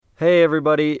Hey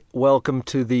everybody, welcome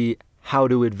to the How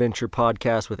to Adventure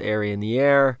podcast with Ari in the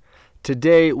Air.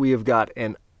 Today we have got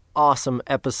an awesome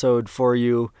episode for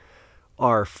you.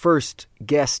 Our first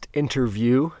guest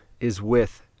interview is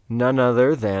with none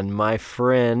other than my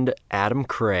friend Adam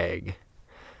Craig.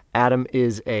 Adam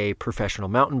is a professional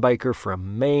mountain biker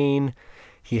from Maine.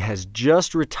 He has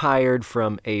just retired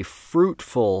from a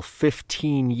fruitful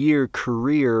 15-year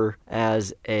career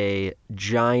as a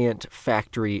Giant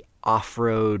Factory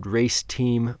off-road race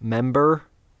team member.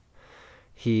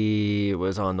 He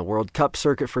was on the World Cup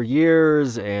circuit for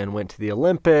years and went to the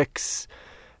Olympics,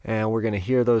 and we're going to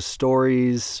hear those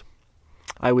stories.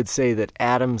 I would say that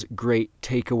Adam's great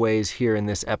takeaways here in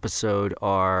this episode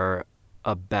are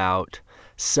about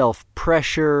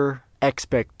self-pressure,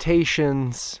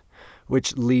 expectations,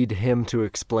 which lead him to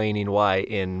explaining why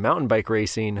in mountain bike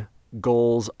racing,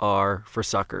 goals are for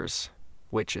suckers,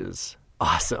 which is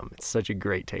awesome. It's such a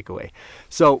great takeaway.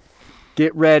 So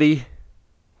get ready,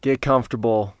 get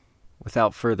comfortable.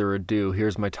 Without further ado,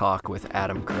 here's my talk with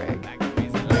Adam Craig.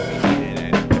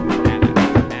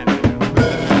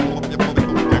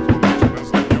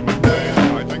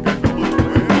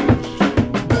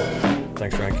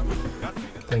 Thanks, Frank.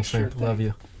 Thanks, Frank. Love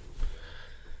you.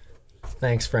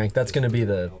 Thanks, Frank. That's going to be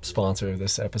the sponsor of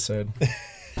this episode.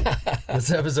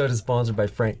 This episode is sponsored by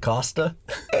Frank Costa.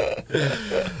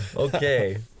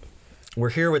 Okay. We're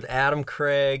here with Adam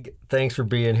Craig. Thanks for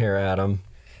being here, Adam.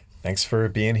 Thanks for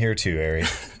being here too, Ari.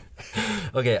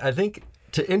 Okay, I think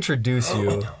to introduce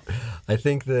you, I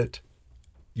think that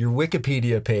your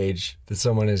Wikipedia page that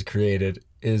someone has created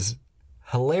is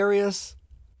hilarious,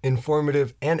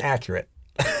 informative, and accurate.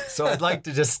 So I'd like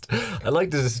to just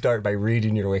start by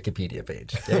reading your Wikipedia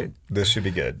page. Okay? This should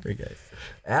be good. Okay.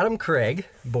 Adam Craig,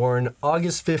 born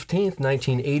August 15th,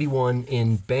 1981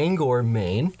 in Bangor,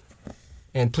 Maine.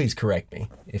 And please correct me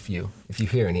if you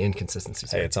hear any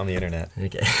inconsistencies. Hey, it's on the internet.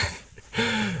 Okay.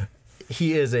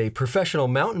 He is a professional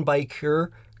mountain biker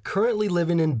currently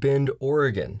living in Bend,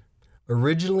 Oregon.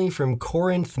 Originally from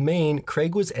Corinth, Maine,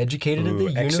 Craig was educated at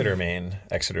the Exeter, Maine.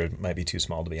 Exeter might be too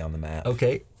small to be on the map.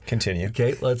 Okay. Continue.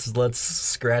 Okay, let's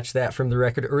scratch that from the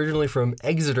record. Originally from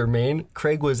Exeter, Maine,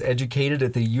 Craig was educated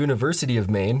at the University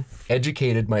of Maine.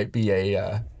 Educated might be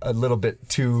a little bit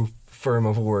too firm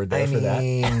of a word there for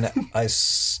that. I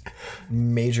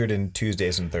majored in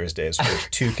Tuesdays and Thursdays for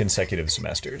 2 consecutive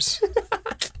semesters.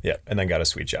 Yeah, and then got a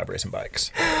sweet job racing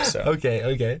bikes. So.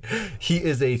 Okay. He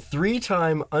is a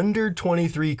 3-time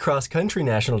under-23 cross-country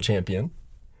national champion.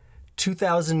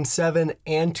 2007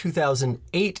 and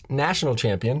 2008 national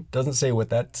champion. Doesn't say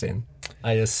what that's in.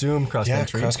 I assume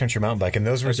cross-country. Yeah, cross-country mountain bike. And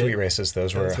those were sweet races.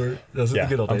 Those were the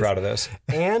good old days. I'm proud of those.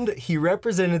 And he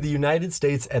represented the United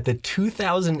States at the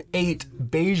 2008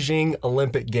 Beijing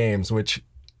Olympic Games, which,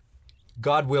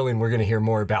 God willing, we're going to hear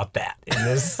more about that in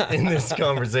this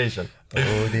conversation.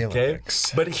 Oh, the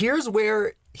Olympics. Okay? But here's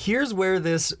where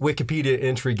this Wikipedia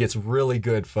entry gets really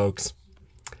good, folks.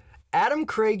 Adam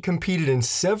Craig competed in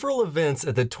several events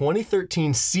at the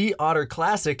 2013 Sea Otter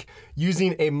Classic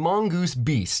using a Mongoose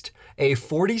Beast, a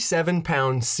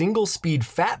 47-pound single-speed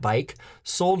fat bike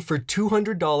sold for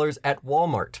 $200 at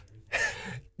Walmart.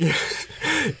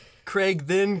 Craig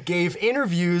then gave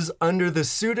interviews under the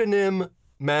pseudonym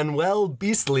Manuel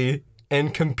Beastly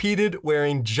and competed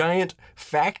wearing Giant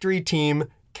Factory Team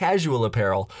casual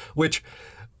apparel, which,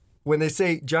 when they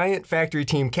say Giant Factory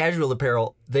Team casual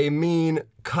apparel, they mean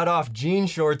cut-off jean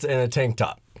shorts and a tank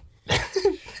top.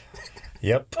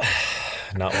 Yep.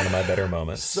 Not one of my better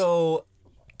moments. So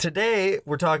today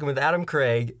we're talking with Adam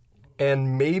Craig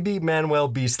and maybe Manuel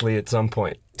Beastly at some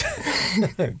point.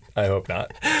 I hope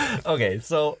not. Okay,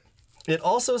 so it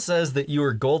also says that you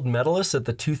were gold medalist at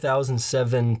the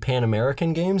 2007 Pan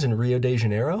American Games in Rio de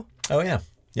Janeiro. Oh, yeah.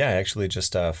 Yeah, I actually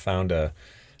just found a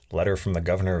letter from the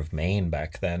governor of Maine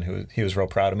back then. He was real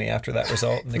proud of me after that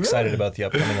result and excited about the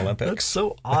upcoming Olympics. That's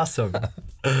so awesome.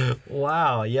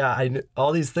 Wow. Yeah.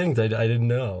 All these things I didn't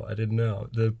know.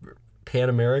 The Pan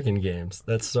American Games.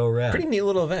 That's so rad. Pretty neat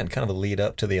little event. Kind of a lead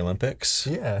up to the Olympics.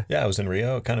 Yeah. Yeah, I was in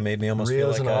Rio. It kind of made me almost feel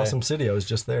Rio's like an awesome city. I was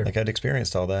just there. Like I'd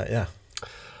experienced all that. Yeah.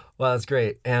 Well, that's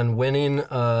great. And winning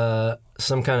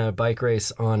some kind of bike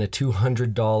race on a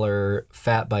 $200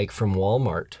 fat bike from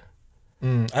Walmart.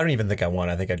 I don't even think I won.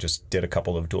 I think I just did a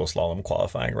couple of dual slalom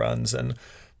qualifying runs and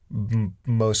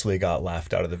mostly got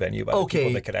laughed out of the venue by the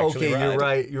people that could actually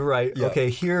ride. You're right. Yeah.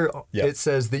 Okay, here it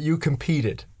says that you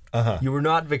competed. You were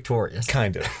not victorious.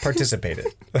 Kind of. Participated.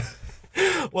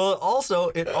 Well,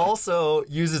 it also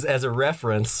uses as a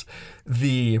reference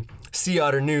the Sea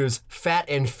Otter News Fat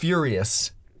and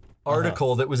Furious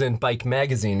article that was in Bike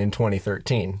Magazine in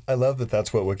 2013. I love that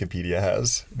that's what Wikipedia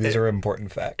has. These are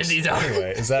important facts.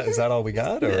 Anyway, is that all we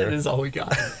got? Or? That is all we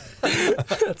got.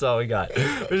 That's all we got.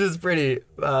 Which is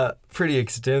pretty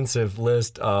extensive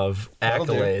list of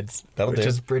accolades, which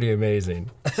is pretty amazing.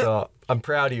 So I'm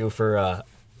proud of you for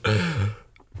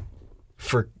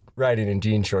riding in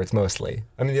jean shorts mostly.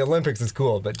 I mean, the Olympics is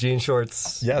cool, but jean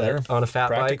shorts they're on a fat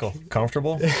practical, bike.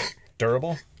 Comfortable,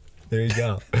 durable. There you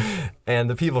go. And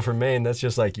the people from Maine, that's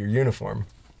just like your uniform.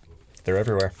 They're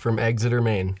everywhere. From Exeter,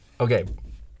 Maine. Okay,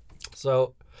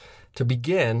 so to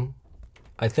begin,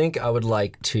 I think I would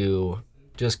like to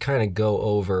just kind of go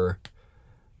over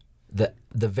the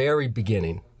very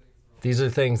beginning. These are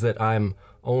things that I'm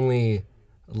only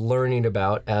learning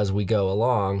about as we go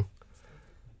along.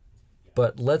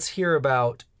 But let's hear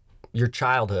about your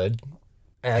childhood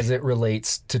as it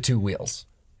relates to two wheels.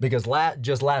 Because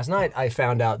just last night, I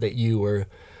found out that you were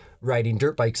riding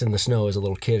dirt bikes in the snow as a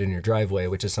little kid in your driveway,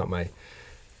 which is something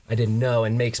I didn't know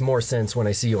and makes more sense when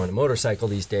I see you on a motorcycle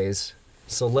these days.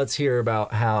 So let's hear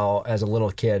about how, as a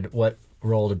little kid, what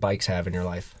role did bikes have in your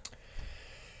life?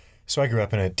 So I grew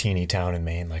up in a teeny town in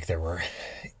Maine. Like, there were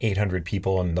 800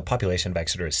 people, and the population of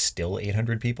Exeter is still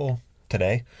 800 people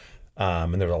today.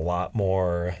 And there's a lot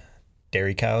more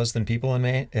dairy cows than people in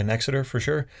Exeter, for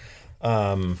sure.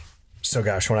 So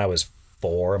gosh, when I was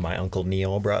 4, my Uncle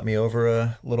Neil brought me over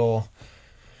a little,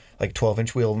 like,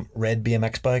 12-inch wheel red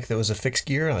BMX bike that was a fixed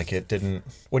gear. Like, it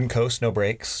wouldn't coast, no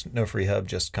brakes, no free hub,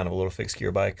 just kind of a little fixed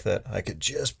gear bike that I could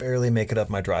just barely make it up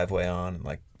my driveway on.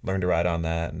 Like, learned to ride on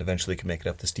that, and eventually could make it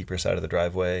up the steeper side of the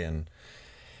driveway. And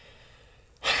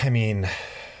I mean,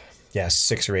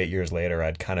 6 or 8 years later,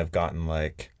 I'd kind of gotten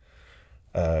like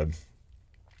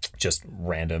just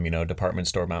random, department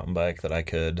store mountain bike that I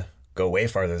could go way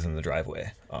farther than the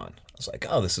driveway on. I was like,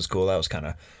 oh, this is cool. I was kind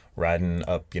of riding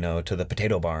up, to the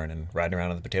potato barn and riding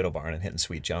around in the potato barn and hitting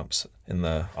sweet jumps on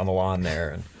the lawn there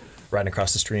and riding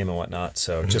across the stream and whatnot.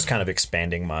 So just kind of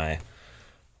expanding my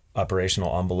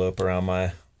operational envelope around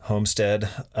my homestead.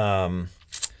 And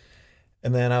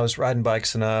then I was riding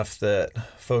bikes enough that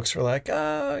folks were like,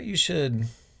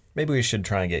 maybe we should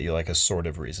try and get you like a sort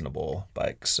of reasonable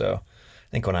bike. So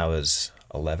I think when I was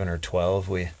 11 or 12,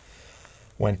 we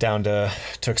went down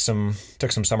took some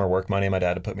summer work money. My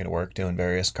dad had put me to work doing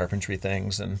various carpentry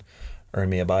things and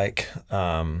earned me a bike.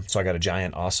 So I got a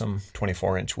giant, awesome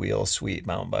 24-inch wheel, sweet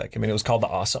mountain bike. I mean, it was called the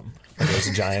Awesome. Like, it was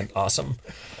a giant, awesome,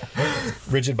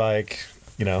 rigid bike,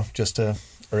 just a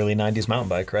early 90s mountain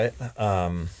bike, right?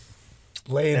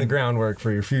 Laying the groundwork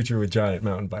for your future with giant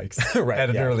mountain bikes right,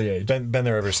 at an early age. Been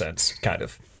there ever since, kind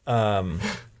of.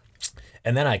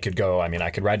 And then I could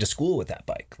ride to school with that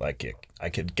bike. Like, I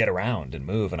could get around and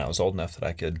move, and I was old enough that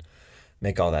I could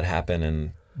make all that happen.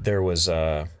 And there was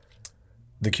the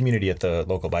community at the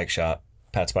local bike shop,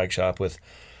 Pat's Bike Shop, with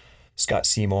Scott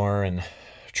Seymour and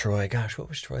Troy. Gosh, what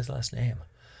was Troy's last name?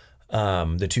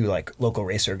 The two, like, local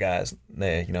racer guys.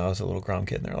 They, I was a little Grom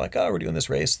kid, and they're like, oh, we're doing this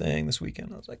race thing this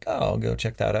weekend. I was like, oh, I'll go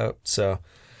check that out. So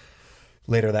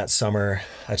later that summer,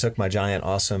 I took my giant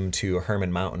Awesome to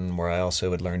Herman Mountain, where I also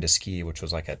would learn to ski, which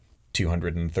was like a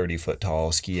 230-foot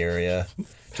tall ski area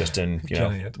just in,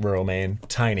 rural Maine.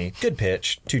 Tiny, good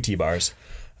pitch, 2 T-bars.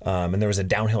 And there was a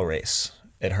downhill race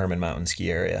at Herman Mountain ski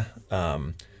area,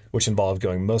 which involved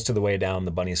going most of the way down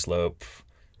the bunny slope.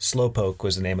 Slowpoke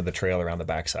was the name of the trail around the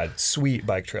backside. Sweet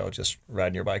bike trail, just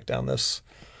riding your bike down this,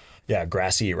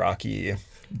 grassy, rocky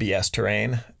BS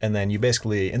terrain. And then you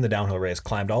basically, in the downhill race,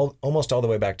 climbed almost all the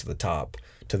way back to the top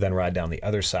to then ride down the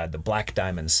other side, the Black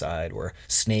Diamond side, where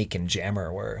Snake and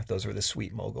Jammer were. Those were the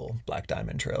sweet mogul Black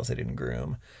Diamond trails they didn't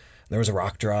groom. There was a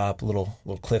rock drop, little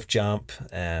cliff jump,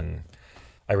 and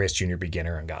I raced junior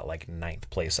beginner and got like 9th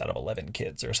place out of 11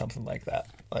 kids or something like that.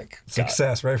 Like,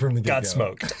 success right from the get-go. Got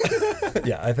smoked.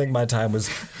 Yeah, I think my time was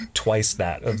twice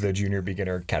that of the junior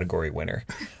beginner category winner.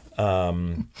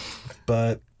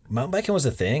 But mountain biking was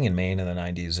a thing in Maine in the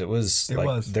 90s. It was.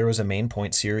 There was a Maine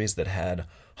Point series that had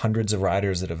hundreds of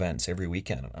riders at events every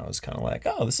weekend. And I was kind of like,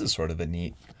 oh, this is sort of a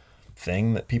neat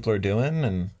thing that people are doing.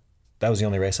 And that was the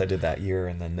only race I did that year.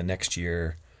 And then the next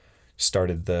year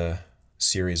started the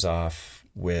series off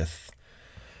with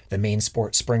the Maine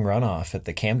Sport Spring Runoff at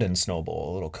the Camden Snow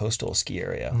Bowl, a little coastal ski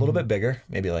area, a little bit bigger,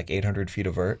 maybe like 800 feet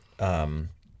of vert. And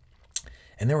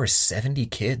there were 70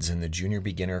 kids in the junior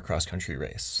beginner cross country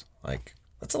race. Like,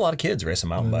 that's a lot of kids racing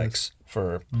mountain bikes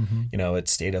for,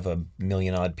 its state of 1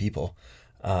 million odd people.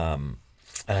 And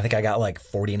I think I got like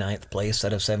 49th place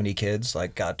out of 70 kids,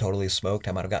 like got totally smoked.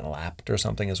 I might have gotten lapped or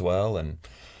something as well, and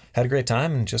had a great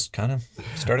time and just kind of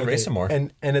started racing more.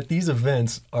 And at these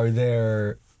events, are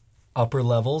there upper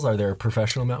levels? Are there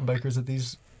professional mountain bikers at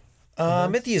these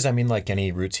At these, I mean, like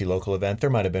any rootsy local event, there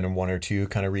might have been one or two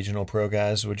kind of regional pro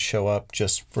guys would show up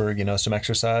just for, some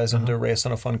exercise and to race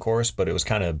on a fun course, but it was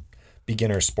kind of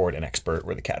beginner, sport, and expert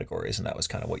were the categories, and that was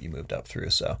kind of what you moved up through.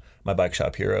 So my bike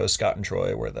shop heroes, Scott and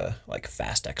Troy, were the like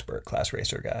fast expert class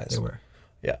racer guys. They were.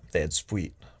 Yeah, they had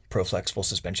sweet ProFlex full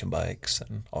suspension bikes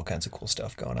and all kinds of cool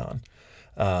stuff going on.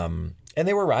 And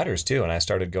they were riders too, and I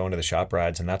started going to the shop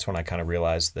rides, and that's when I kind of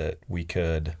realized that we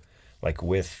could, like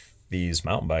with these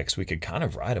mountain bikes, we could kind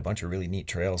of ride a bunch of really neat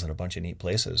trails and a bunch of neat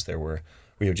places.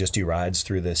 We would just do rides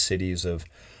through the cities of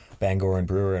Bangor and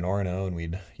Brewer and Orono, and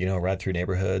we'd, ride through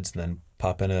neighborhoods and then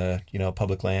pop in a,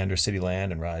 public land or city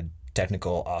land and ride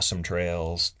technical, awesome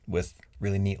trails with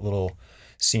really neat little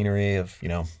scenery of,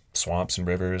 swamps and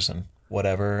rivers and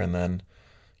whatever. And then,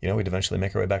 we'd eventually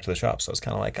make our way back to the shop. So it's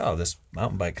kind of like, oh, this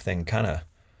mountain bike thing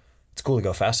it's cool to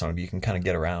go fast on it, but you can kind of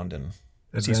get around and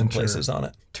see some places on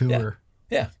it. Tour.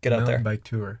 Yeah, get out there. Mountain bike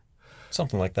tour.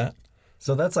 Something like that.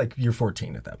 So that's like you're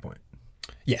 14 at that point.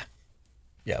 Yeah.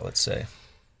 Yeah, let's say.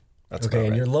 That's okay, and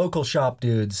right. your local shop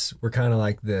dudes were kind of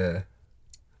like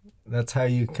that's how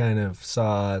you kind of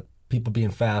saw people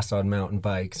being fast on mountain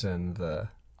bikes and the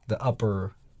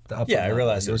upper Yeah, I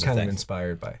realized it was you were kind a of thing.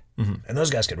 Inspired by. Mm-hmm. And those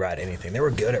guys could ride anything. They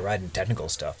were good at riding technical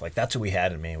stuff. Like that's what we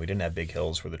had in Maine. We didn't have big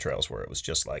hills where the trails were. It was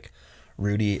just like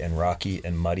rooty and rocky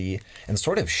and muddy and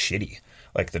sort of shitty.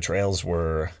 Like the trails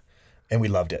were, and we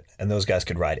loved it. And those guys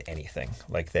could ride anything.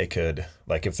 Like they could,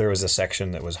 like if there was a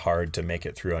section that was hard to make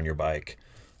it through on your bike,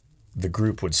 the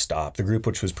group would stop. The group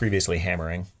which was previously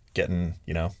hammering, getting,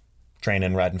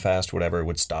 training, riding fast, whatever,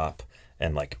 would stop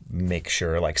and like make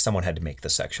sure, like someone had to make the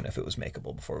section if it was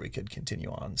makeable before we could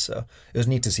continue on. So it was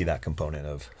neat to see that component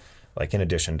of, like, in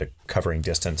addition to covering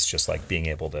distance, just like being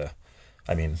able to,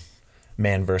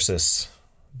 man versus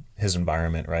his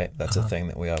environment, right? That's a thing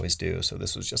that we always do. So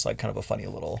this was just like kind of a funny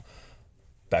little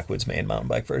backwoods Maine mountain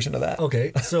bike version of that.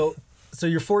 Okay, so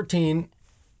you're 14,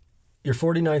 you're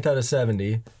 49th out of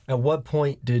 70. At what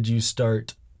point did you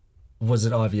start? Was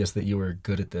it obvious that you were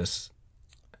good at this?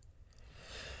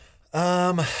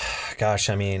 Gosh,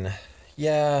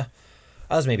 yeah,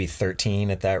 I was maybe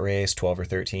 13 at that race, 12 or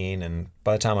 13. And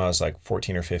by the time I was like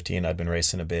 14 or 15, I'd been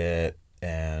racing a bit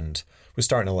and was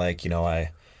starting to like,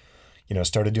 I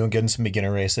started doing good in some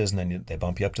beginner races, and then they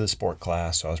bump you up to the sport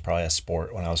class. So I was probably a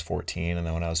sport when I was 14. And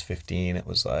then when I was 15, it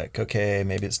was like, okay,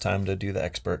 maybe it's time to do the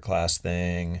expert class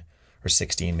thing, or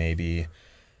 16 maybe.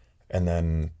 And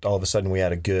then all of a sudden we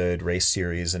had a good race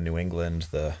series in New England,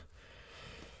 the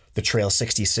Trail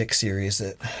 66 series,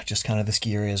 that just kind of the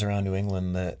ski areas around New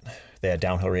England, that they had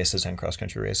downhill races and cross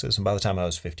country races. And by the time I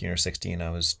was 15 or 16,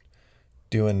 I was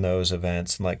doing those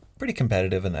events and like pretty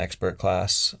competitive in the expert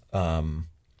class.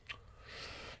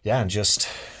 And just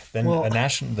then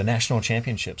the national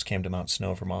championships came to Mount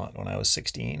Snow, Vermont when I was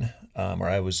 16,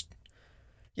 I was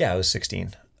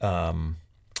 16.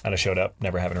 And I showed up,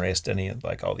 never having raced any,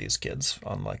 like all these kids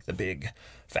on like the big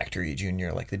factory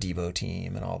junior, like the Devo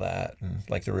team and all that. And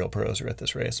like the real pros are at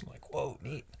this race. I'm like, whoa,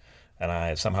 neat. And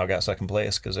I somehow got second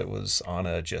place because it was on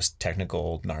a just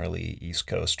technical, gnarly East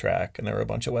Coast track. And there were a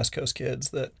bunch of West Coast kids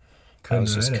that I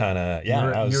was just kind of,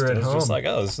 I was just like,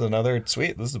 oh, this is another,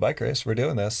 sweet, this is a bike race. We're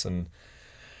doing this. And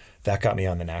that got me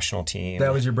on the national team.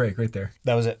 That was your break right there.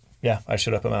 That was it. Yeah, I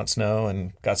showed up at Mount Snow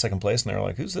and got second place, and they were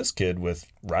like, who's this kid with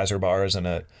riser bars and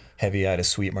I had a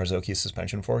sweet Marzocchi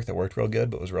suspension fork that worked real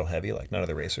good but was real heavy, like none of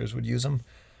the racers would use them.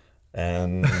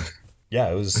 And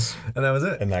it was... and that was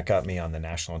it. And that got me on the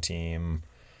national team.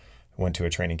 Went to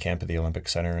a training camp at the Olympic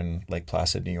Center in Lake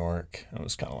Placid, New York. I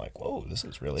was kind of like, whoa, this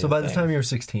is really... So by the time you were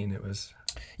 16, it was...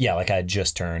 Yeah, like I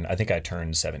think I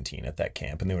turned 17 at that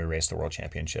camp, and then we raced the World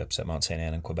Championships at Mount St.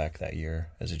 Anne in Quebec that year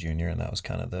as a junior, and that was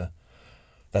kind of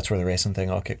that's where the racing thing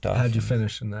all kicked off. How'd you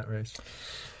finish in that race?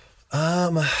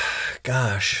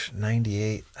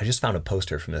 98. I just found a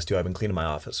poster from this too. I've been cleaning my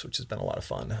office, which has been a lot of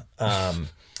fun. I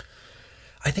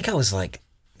think I was like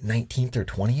 19th or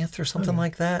 20th or something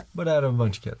like that. But out of a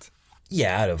bunch of kids.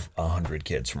 Yeah, out of 100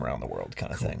 kids from around the world,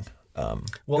 kind of thing.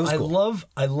 Well, I cool. love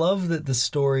that the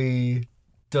story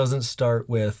doesn't start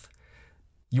with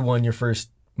you won your first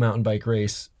mountain bike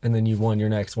race and then you won your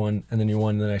next one and then you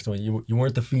won the next one. You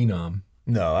weren't the phenom.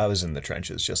 No, I was in the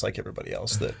trenches just like everybody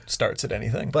else that starts at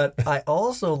anything. But I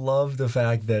also love the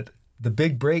fact that the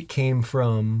big break came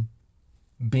from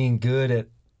being good at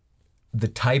the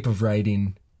type of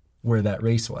riding where that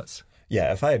race was.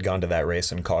 Yeah, if I had gone to that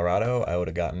race in Colorado, I would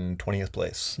have gotten 20th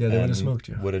place. Yeah, they would have smoked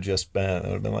you. It would have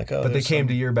been like, oh. But they came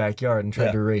to your backyard and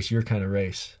tried to race your kind of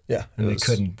race. Yeah. And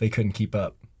they couldn't keep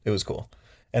up. It was cool.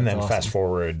 And then fast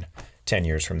forward 10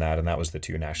 years from that, and that was the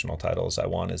 2 national titles I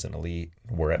won as an elite,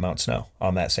 were at Mount Snow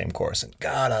on that same course. And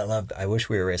God, I wish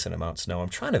we were racing at Mount Snow. I'm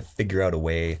trying to figure out a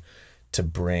way to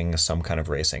bring some kind of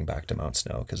racing back to Mount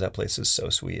Snow, because that place is so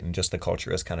sweet, and just the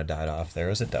culture has kind of died off there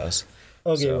as it does.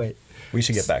 Okay, So wait. We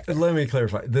should get back there. Let me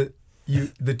clarify. The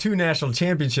 2 national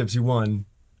championships you won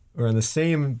were on the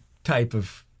same type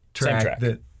of track.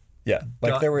 That Yeah,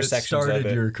 like there were that sections of started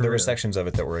it. your There career. were sections of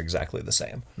it that were exactly the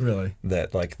same. really.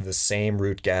 That like the same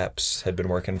route gaps had been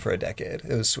working for a decade.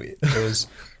 It was sweet.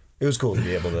 It was cool to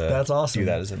be able to That's awesome. do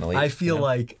that as an elite. I feel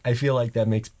like that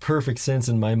makes perfect sense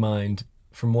in my mind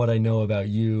from what I know about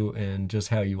you and just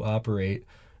how you operate,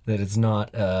 that it's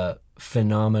not a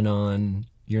phenomenon.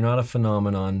 You're not a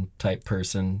phenomenon type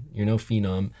person. You're no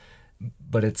phenom,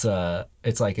 but it's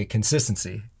like a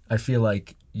consistency. I feel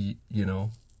like you know,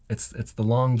 it's the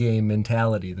long game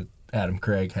mentality that Adam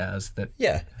Craig has. That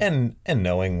Yeah, and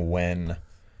knowing when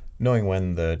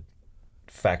the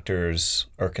factors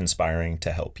are conspiring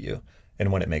to help you, and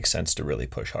when it makes sense to really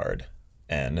push hard,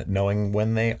 and knowing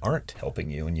when they aren't helping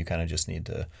you, and you kind of just need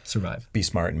to survive. be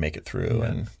smart and make it through,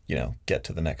 Yeah. and get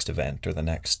to the next event or the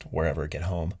next wherever, get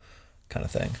home, kind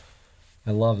of thing.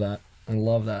 I love that.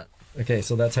 Okay,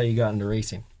 so that's how you got into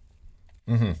racing.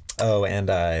 Oh, and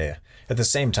at the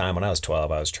same time, when I was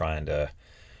 12, I was trying to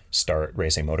start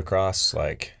racing motocross.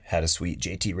 Like, had a sweet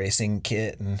JT Racing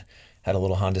kit and had a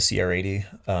little Honda CR80,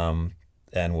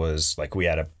 and was like, we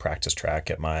had a practice track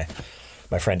at my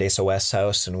friend Asa West's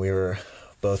house, and we were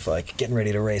both like getting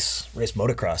ready to race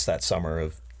motocross that summer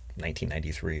of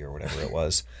 1993 or whatever it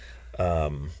was.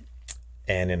 And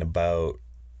in about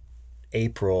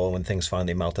April, when things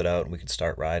finally melted out and we could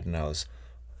start riding, I was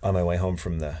on my way home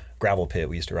from the gravel pit.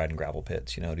 We used to ride in gravel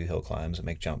pits, do hill climbs and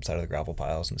make jumps out of the gravel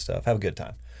piles and stuff. Have a good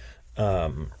time.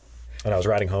 And I was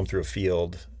riding home through a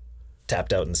field,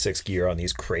 tapped out in 6th gear on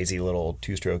these crazy little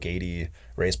 2-stroke 80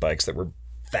 race bikes that were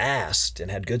fast and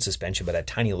had good suspension, but had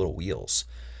tiny little wheels.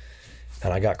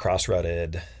 And I got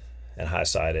cross-rutted and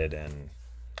high-sided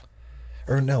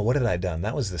what had I done?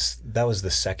 That was the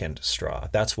second straw.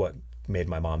 That's what made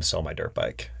my mom sell my dirt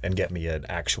bike and get me an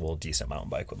actual decent mountain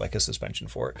bike with like a suspension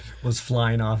fork. Was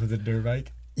flying off of the dirt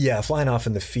bike? Yeah, flying off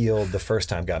in the field the first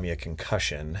time got me a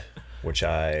concussion, which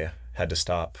I had to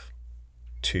stop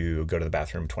to go to the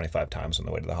bathroom 25 times on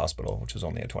the way to the hospital, which was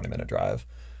only a 20-minute drive.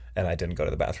 And I didn't go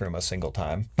to the bathroom a single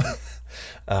time.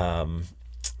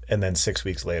 And then 6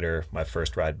 weeks later, my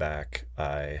first ride back,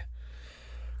 I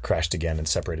crashed again and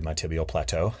separated my tibial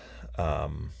plateau. I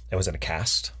was in a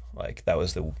cast. Like, that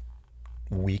was the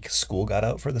week school got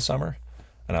out for the summer,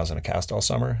 and I was in a cast all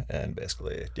summer. And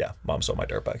basically, yeah, mom sold my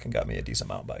dirt bike and got me a decent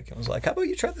mountain bike and was like, how about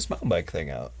you try this mountain bike thing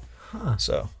out?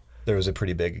 So there was a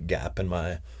pretty big gap in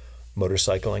my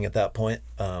motorcycling at that point,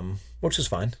 which was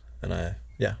fine. And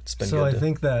it's been good. So I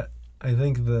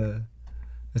think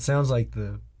it sounds like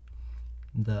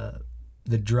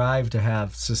the drive to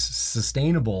have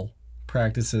sustainable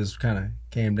practices kind of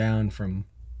came down from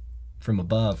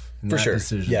above in For that sure.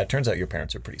 decision. Yeah, it turns out your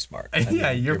parents are pretty smart.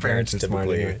 Yeah, your parents are smart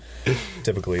anyway.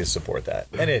 typically support that.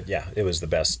 And it was the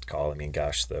best call. I mean,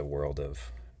 gosh, the world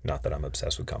of, not that I'm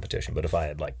obsessed with competition, but if I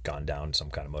had like gone down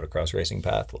some kind of motocross racing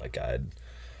path, like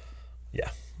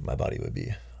my body would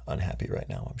be unhappy right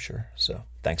now, I'm sure. So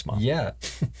thanks, Mom. Yeah.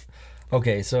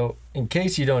 Okay, so in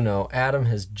case you don't know, Adam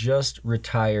has just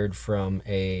retired from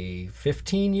a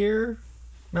 15-year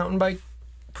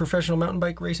professional mountain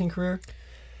bike racing career.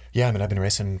 Yeah, I mean, I've been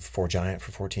racing for Giant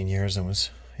for 14 years and was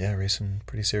racing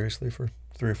pretty seriously for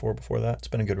 3 or 4 before that. It's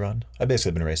been a good run. I've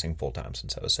basically been racing full time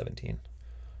since I was 17,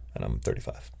 and I'm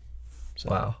 35. So,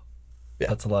 Wow. Yeah.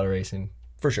 That's a lot of racing.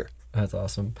 For sure. That's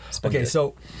awesome. been Okay, good.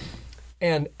 so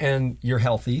and you're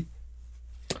healthy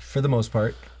for the most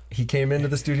part. He came into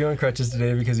the studio on crutches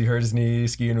today because he hurt his knee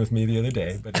skiing with me the other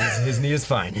day, but his knee is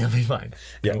fine. He'll be fine.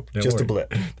 Yeah, Don't just a worry.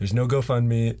 blip. There's no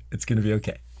GoFundMe. It's going to be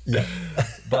okay. Yeah.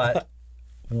 But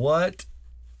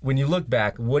when you look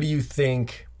back, what do you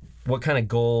think, what kind of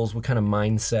goals, what kind of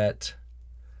mindset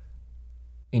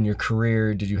in your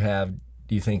career did you have,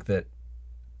 do you think that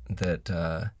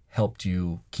helped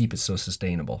you keep it so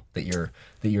sustainable, that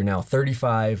you're now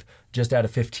 35, just out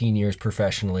of 15 years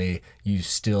professionally, you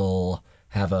still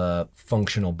have a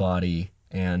functional body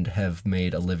and have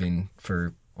made a living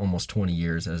for almost 20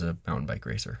 years as a mountain bike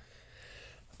racer?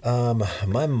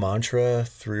 My mantra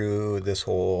through this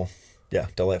whole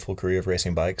delightful career of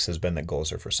racing bikes has been that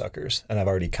goals are for suckers. And I've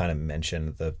already kind of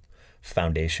mentioned the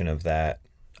foundation of that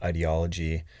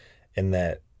ideology, in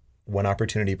that when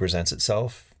opportunity presents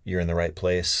itself, you're in the right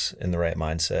place, in the right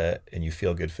mindset, and you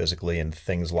feel good physically and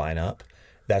things line up.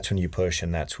 That's when you push,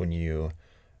 and that's when you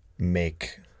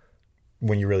make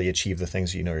when you really achieve the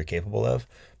things you know you're capable of.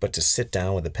 But to sit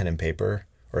down with a pen and paper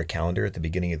or a calendar at the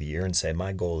beginning of the year and say,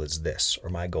 my goal is this or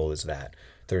my goal is that,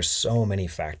 there's so many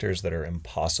factors that are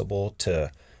impossible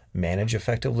to manage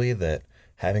effectively, that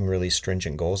having really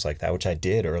stringent goals like that, which I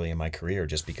did early in my career,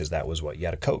 just because that was what you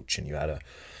had a coach and you had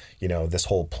this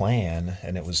whole plan,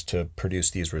 and it was to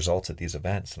produce these results at these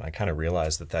events. And I kind of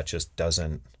realized that just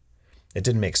it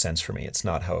didn't make sense for me. It's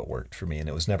not how it worked for me. And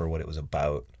it was never what it was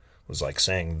about. It was like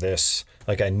saying this,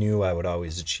 like I knew I would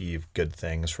always achieve good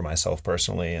things for myself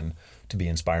personally and to be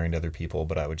inspiring to other people,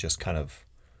 but I would just kind of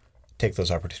take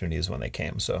those opportunities when they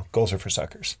came. So goals are for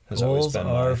suckers. Goals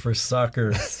are for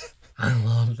suckers. I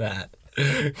love that.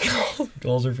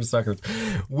 Goals are for suckers.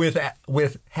 With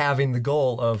having the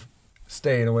goal of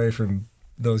staying away from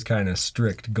those kind of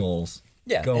strict goals.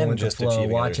 Yeah, going and with just the flow,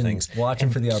 achieving watching, other things. watching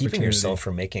and for the opportunity. Keeping yourself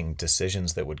from making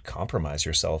decisions that would compromise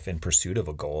yourself in pursuit of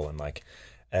a goal. And like,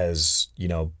 as you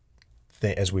know,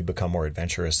 as we become more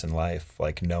adventurous in life,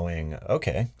 like knowing,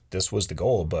 okay, this was the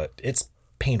goal, but it's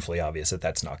painfully obvious that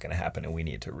that's not going to happen and we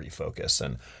need to refocus.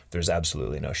 And there's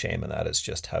absolutely no shame in that. It's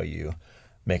just how you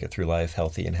make it through life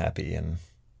healthy and happy and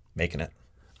making it.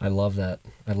 I love that.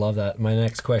 My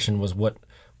next question was what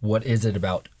is it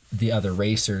about the other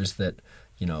racers that,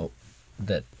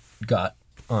 that got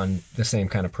on the same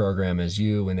kind of program as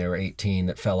you when they were 18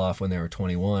 that fell off when they were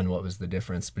 21? What was the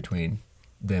difference between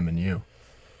them and you?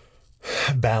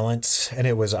 Balance. And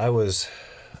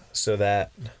so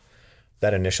that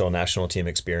initial national team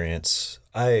experience,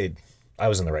 I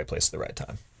was in the right place at the right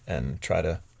time and try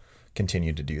to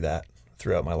continue to do that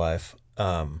throughout my life.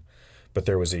 But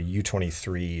there was a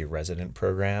U23 resident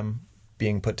program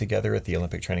being put together at the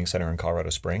Olympic Training Center in Colorado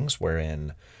Springs,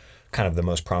 wherein kind of the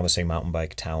most promising mountain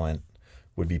bike talent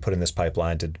would be put in this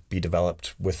pipeline to be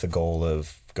developed with the goal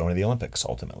of going to the Olympics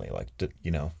ultimately, like,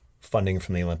 funding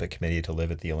from the Olympic Committee to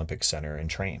live at the Olympic Center and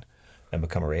train and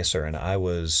become a racer. And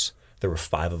there were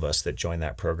 5 of us that joined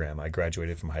that program. I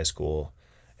graduated from high school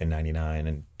in 99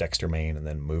 in Dexter, Maine, and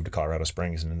then moved to Colorado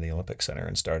Springs and in the Olympic Center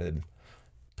and started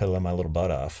pedaling my little butt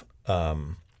off.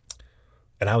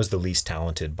 And I was the least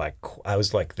talented I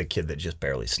was like the kid that just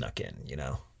barely snuck in,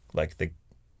 like the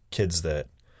kids that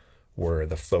were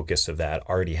the focus of that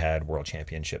already had world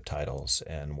championship titles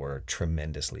and were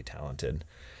tremendously talented.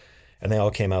 And they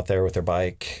all came out there with their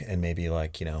bike and maybe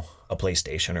like, a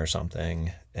PlayStation or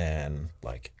something, and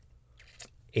like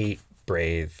 8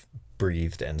 brave,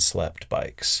 breathed and slept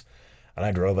bikes. And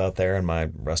I drove out there in my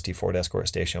rusty Ford Escort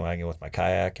station wagon with my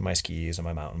kayak and my skis and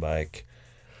my mountain bike.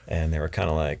 And they were kind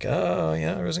of like, oh,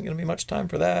 yeah, there isn't going to be much time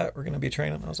for that. We're going to be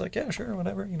training. I was like, yeah, sure,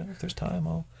 whatever. If there's time,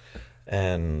 I'll.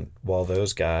 And while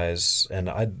those guys, and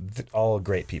all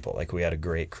great people, like we had a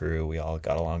great crew. We all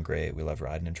got along great. We loved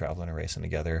riding and traveling and racing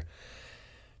together.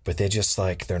 But they just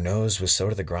like, their nose was so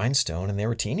to the grindstone and they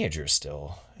were teenagers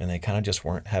still. And they kind of just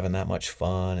weren't having that much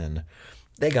fun. And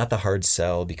they got the hard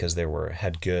sell because they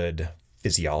had good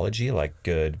physiology, like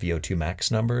good VO2 max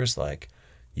numbers, like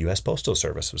U.S. Postal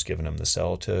Service was giving them the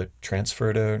sell to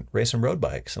transfer to racing road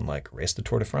bikes and like race the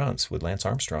Tour de France with Lance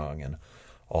Armstrong and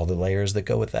all the layers that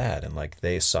go with that. And like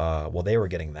they were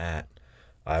getting that.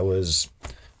 I was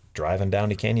driving down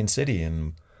to Canyon City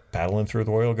and paddling through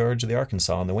the Royal Gorge of the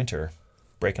Arkansas in the winter,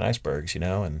 breaking icebergs,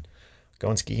 and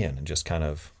going skiing and just kind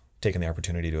of taking the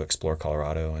opportunity to explore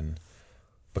Colorado and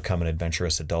become an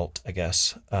adventurous adult, I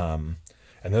guess.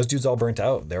 And those dudes all burnt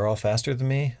out. They were all faster than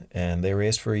me, and they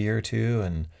raced for a year or two,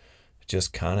 and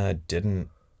just kind of didn't,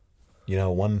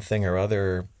 one thing or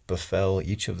other befell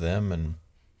each of them. And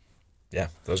yeah,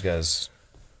 those guys,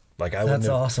 like That's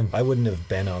awesome. I wouldn't have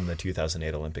been on the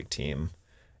 2008 Olympic team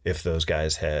if those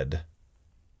guys had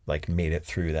like made it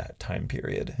through that time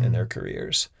period in their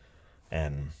careers.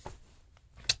 And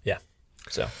yeah,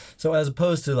 so as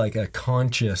opposed to like a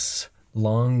conscious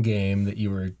long game that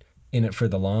you were in it for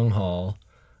the long haul,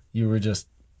 you were just,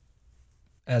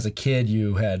 as a kid,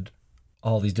 you had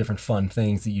all these different fun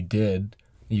things that you did.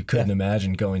 You couldn't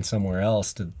imagine going somewhere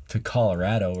else to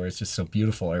Colorado, where it's just so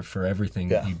beautiful, or for everything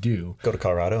that you do. Go to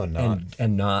Colorado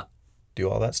and not do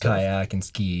all that stuff. Kayak and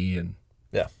ski and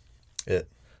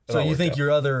So you think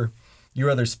your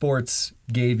other sports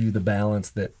gave you the balance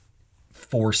that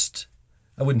forced,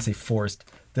 I wouldn't say forced,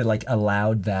 that like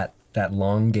allowed that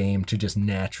long game to just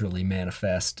naturally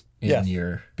manifest in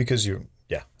your... Because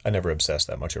I never obsessed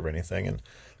that much over anything. And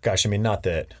gosh, I mean, not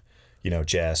that,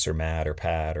 Jess or Matt or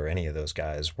Pat or any of those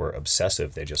guys were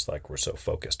obsessive. They just like were so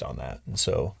focused on that and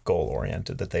so goal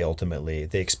oriented that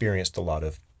they experienced a lot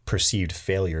of perceived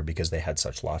failure because they had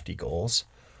such lofty goals.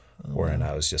 wherein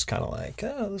I was just kind of like,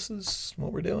 oh, this is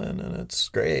what we're doing and it's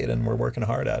great and we're working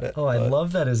hard at it. Oh, I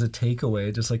love that as a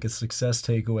takeaway, just like a success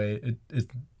takeaway.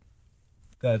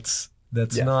 That's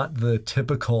not the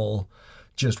typical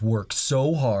just work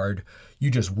so hard. You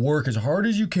just work as hard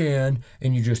as you can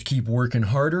and you just keep working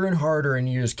harder and harder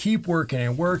and you just keep working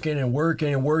and working and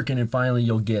working and working and finally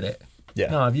you'll get it. Yeah.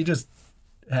 No, if you just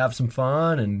have some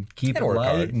fun and keep it work light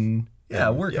hard. and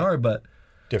work hard, but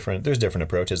there's different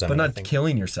approaches. but not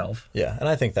killing yourself. Yeah, and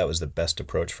I think that was the best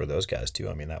approach for those guys too.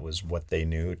 I mean, that was what they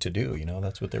knew to do.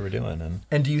 That's what they were doing.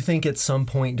 And do you think at some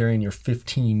point during your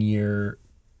 15-year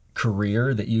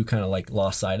career that you kind of like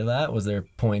lost sight of that? Was there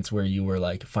points where you were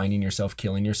like finding yourself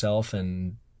killing yourself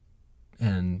and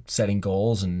setting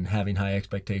goals and having high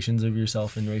expectations of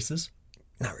yourself in races?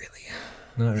 Not really.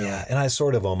 Not really. Yeah, and I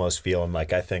sort of almost feel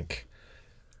like I think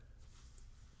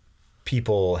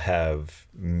people have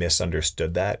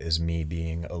misunderstood that as me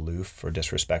being aloof or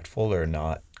disrespectful or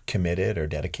not committed or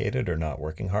dedicated or not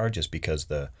working hard, just because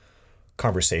the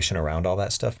conversation around all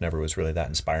that stuff never was really that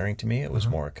inspiring to me. It was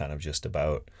more kind of just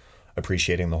about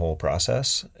appreciating the whole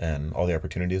process and all the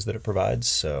opportunities that it provides.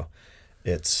 So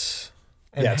it's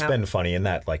been funny in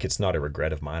that, like, it's not a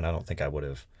regret of mine. I don't think I would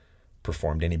have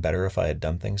performed any better if I had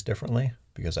done things differently,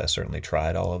 because I certainly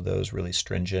tried all of those really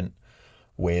stringent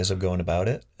ways of going about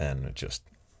it. And it just,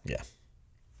 if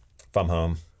I'm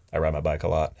home, I ride my bike a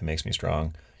lot. It makes me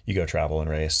strong. You go travel and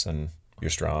race and you're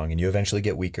strong, and you eventually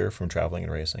get weaker from traveling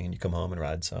and racing, and you come home and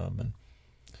ride some and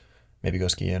maybe go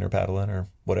skiing or paddling or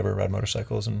whatever, ride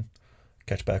motorcycles and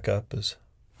catch back up as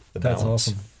the balance. That's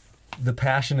awesome. The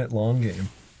passionate long game.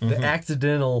 The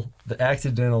accidental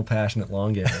passionate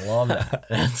long game. I love that.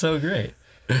 That's so great.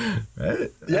 Right?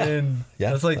 Yeah. And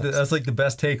that's like the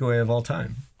best takeaway of all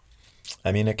time.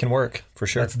 I mean, it can work for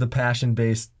sure. That's the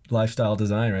passion-based lifestyle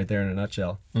design right there in a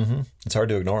nutshell. Mm-hmm. It's hard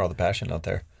to ignore all the passion out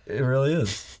there. It really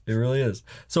is. It really is.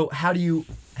 So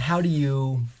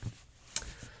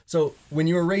so when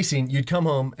you were racing, you'd come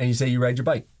home and you say you ride your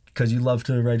bike because you love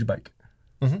to ride your bike.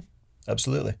 Mm-hmm.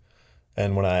 Absolutely.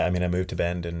 And when I moved to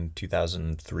Bend in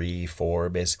 2003, 4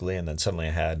 basically, and then suddenly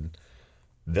I had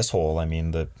this whole,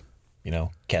 the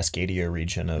Cascadia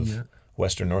region of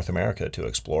Western North America to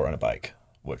explore on a bike,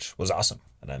 which was awesome.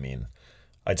 And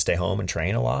I'd stay home and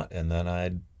train a lot, and then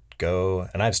I'd go,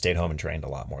 and I've stayed home and trained a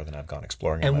lot more than I've gone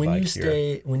exploring on my bike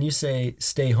here. When you say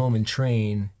stay home and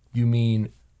train, you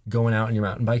mean going out on your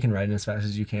mountain bike and riding as fast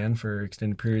as you can for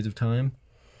extended periods of time?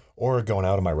 Or going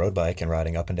out on my road bike and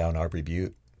riding up and down Aubrey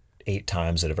Butte 8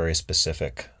 times at a very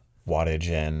specific wattage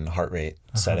and heart rate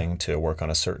setting to work on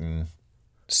a certain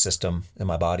system in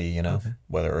my body,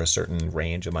 whether a certain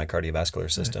range of my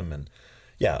cardiovascular system, and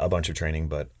a bunch of training.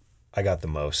 But I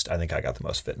think I got the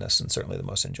most fitness and certainly the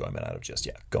most enjoyment out of just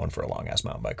going for a long ass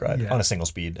mountain bike ride on a single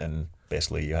speed. And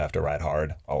basically you have to ride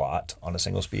hard a lot on a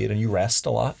single speed, and you rest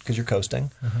a lot because you're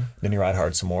coasting. Then you ride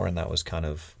hard some more, and that was kind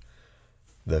of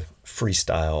the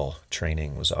freestyle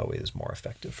training was always more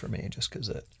effective for me, just because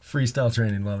it freestyle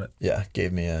training, love it. Yeah,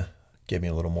 gave me a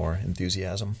little more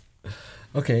enthusiasm.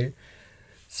 Okay,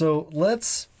 so when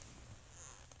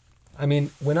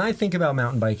I think about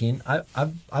mountain biking,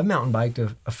 I've mountain biked a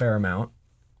fair amount,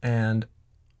 and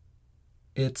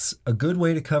it's a good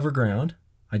way to cover ground.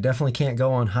 I definitely can't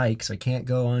go on hikes. I can't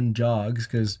go on jogs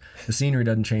because the scenery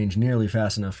doesn't change nearly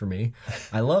fast enough for me.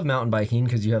 I love mountain biking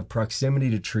because you have proximity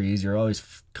to trees. You're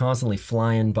always constantly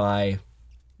flying by,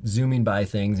 zooming by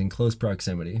things in close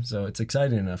proximity. So it's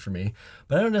exciting enough for me.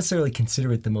 But I don't necessarily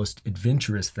consider it the most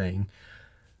adventurous thing.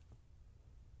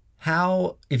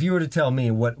 If you were to tell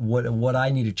me what I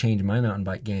need to change in my mountain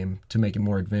bike game to make it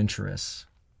more adventurous,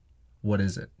 what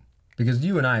is it? Because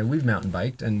you and I, we've mountain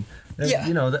biked, and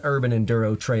the urban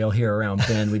enduro trail here around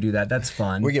Bend, we do that. That's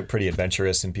fun. We get pretty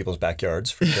adventurous in people's backyards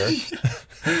for sure.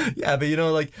 Yeah, but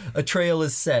like a trail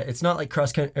is set. It's not like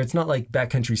it's not like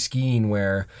backcountry skiing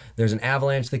where there's an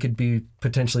avalanche that could be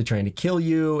potentially trying to kill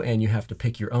you, and you have to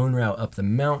pick your own route up the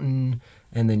mountain,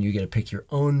 and then you get to pick your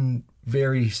own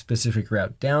very specific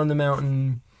route down the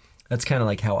mountain. That's kind of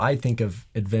like how I think of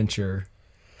adventure.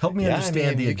 Help me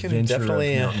understand the adventure of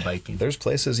mountain biking. There's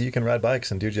places you can ride bikes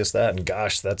and do just that. And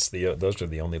gosh, those are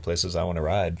the only places I want to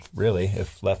ride, really.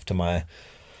 If left to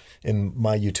in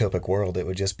my utopic world, it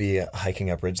would just be hiking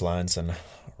up ridge lines and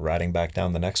riding back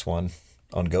down the next one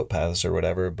on goat paths or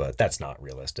whatever. But that's not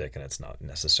realistic, and it's not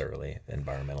necessarily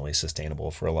environmentally sustainable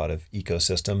for a lot of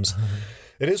ecosystems.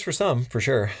 It is for some, for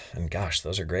sure. And gosh,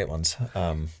 those are great ones.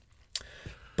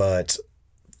 But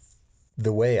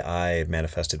the way I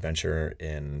manifest adventure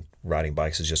in riding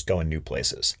bikes is just going new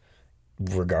places,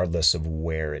 regardless of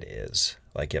where it is.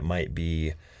 Like, it might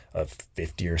be a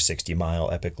 50 or 60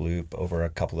 mile epic loop over a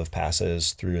couple of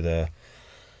passes through the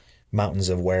mountains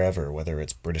of wherever, whether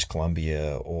it's British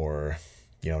Columbia or,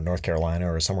 North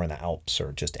Carolina or somewhere in the Alps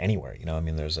or just anywhere. I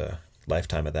mean, there's a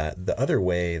lifetime of that. The other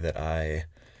way that I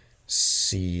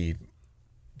see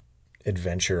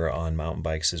adventure on mountain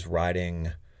bikes is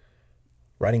riding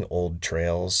old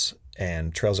trails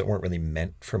and trails that weren't really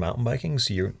meant for mountain biking.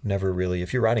 So you're never really,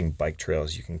 if you're riding bike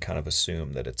trails, you can kind of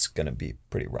assume that it's going to be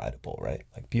pretty rideable, right?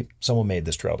 Like someone made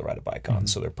this trail to ride a bike on,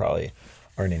 so there probably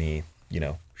aren't any,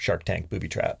 Shark Tank booby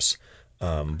traps.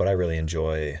 But I really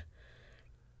enjoy,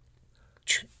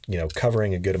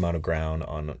 covering a good amount of ground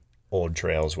on old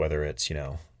trails, whether it's,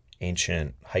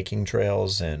 ancient hiking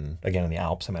trails. And again, in the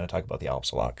Alps, I'm going to talk about the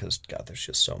Alps a lot because, God, there's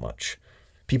just so much.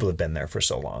 People have been there for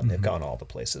so long. They've gone all the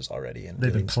places already. And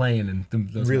they've been playing in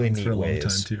those really neat for a ways.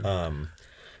 long time,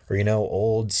 too. Or,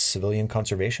 old Civilian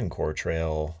Conservation Corps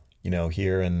trail,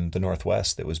 here in the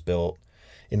Northwest that was built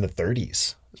in the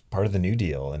 30s. It's part of the New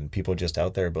Deal, and people just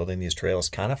out there building these trails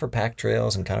kind of for pack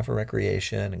trails and kind of for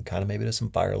recreation and kind of maybe to some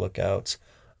fire lookouts.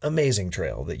 Amazing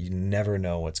trail that you never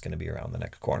know what's going to be around the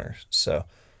next corner. So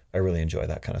I really enjoy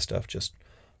that kind of stuff, just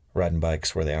riding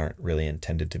bikes where they aren't really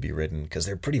intended to be ridden because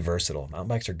they're pretty versatile. Mountain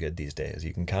bikes are good these days.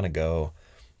 You can kind of go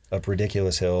up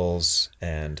ridiculous hills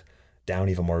and down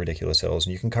even more ridiculous hills,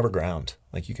 and you can cover ground.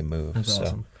 Like, you can move. That's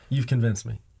awesome. You've convinced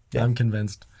me. Yeah. I'm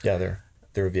convinced. Yeah,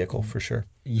 they're a vehicle for sure.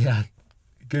 Yeah,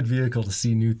 good vehicle to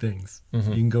see new things. You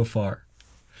can go far.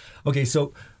 Okay,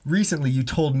 so recently you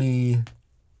told me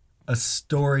a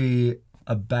story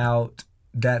about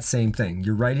that same thing.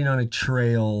 You're riding on a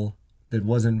trail that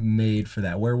wasn't made for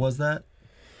that. Where was that?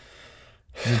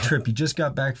 The trip you just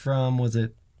got back from, was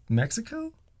it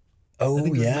Mexico?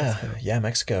 Oh, yeah. Mexico. Yeah,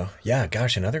 Mexico. Yeah,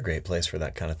 gosh, another great place for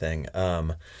that kind of thing.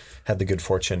 Had the good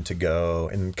fortune to go,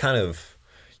 and kind of,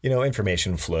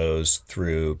 information flows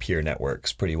through peer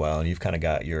networks pretty well. And you've kind of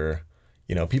got your,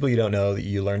 people you don't know that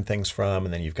you learn things from,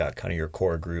 and then you've got kind of your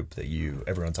core group that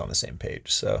everyone's on the same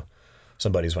page. So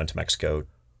some buddies went to Mexico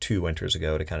 2 winters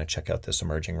ago to kind of check out this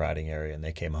emerging riding area, and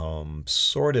they came home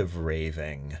sort of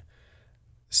raving,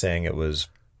 saying it was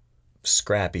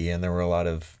scrappy and there were a lot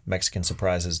of Mexican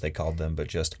surprises, they called them, but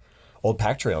just old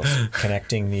pack trails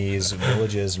connecting these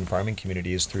villages and farming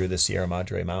communities through the Sierra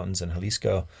Madre Mountains in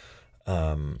Jalisco.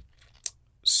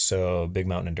 So Big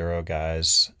Mountain Enduro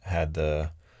guys had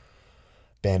the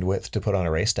bandwidth to put on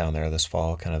a race down there this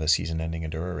fall, kind of a season-ending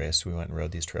enduro race. We went and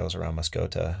rode these trails around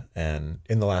Mascota, and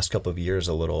in the last couple of years,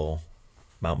 a little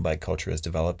mountain bike culture has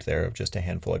developed there of just a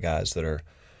handful of guys that are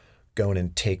going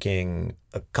and taking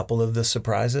a couple of the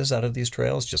surprises out of these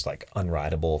trails, just like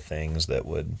unrideable things that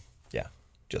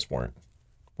just were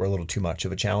a little too much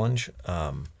of a challenge.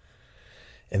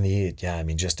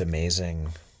 Just amazing,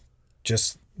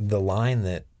 just the line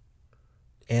that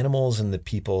animals and the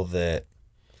people that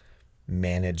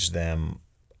manage them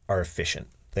are efficient.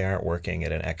 They aren't working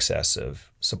at an excess of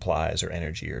supplies or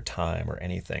energy or time or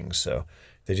anything. So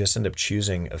they just end up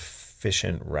choosing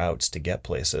efficient routes to get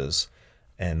places.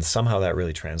 And somehow that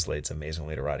really translates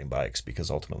amazingly to riding bikes, because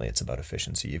ultimately it's about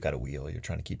efficiency. You've got a wheel, you're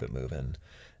trying to keep it moving,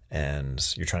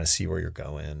 and you're trying to see where you're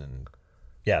going. And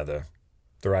yeah, the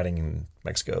riding in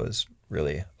Mexico has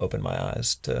really opened my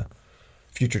eyes to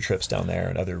future trips down there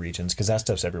and other regions, because that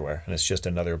stuff's everywhere. And it's just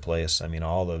another place. I mean,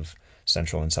 all of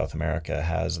Central and South America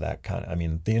has that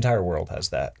the entire world has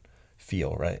that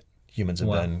feel, right? Humans have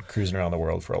been cruising around the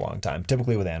world for a long time,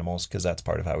 typically with animals, because that's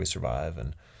part of how we survive.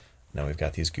 And now we've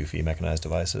got these goofy mechanized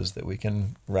devices that we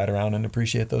can ride around and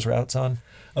appreciate those routes on.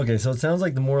 Okay, so it sounds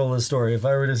like the moral of the story, if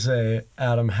I were to say,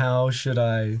 Adam, how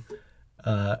can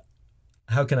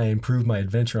I improve my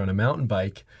adventure on a mountain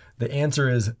bike? The answer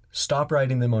is stop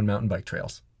riding them on mountain bike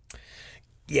trails.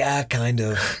 Yeah, kind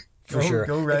of. For sure.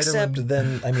 Go ride Except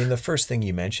then, the first thing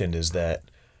you mentioned is that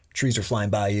trees are flying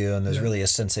by you, and there's really a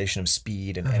sensation of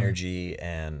speed and energy,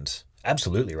 and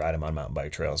absolutely ride them on mountain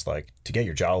bike trails, like to get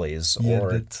your jollies.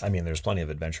 There's plenty of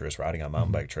adventurous riding on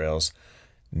mountain bike trails,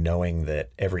 knowing that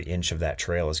every inch of that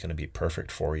trail is going to be perfect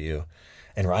for you,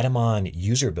 and ride them on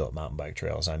user-built mountain bike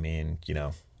trails.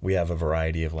 We have a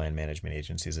variety of land management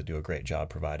agencies that do a great job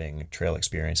providing trail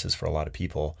experiences for a lot of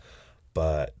people.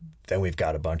 But then we've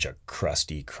got a bunch of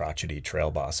crusty, crotchety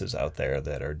trail bosses out there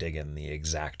that are digging the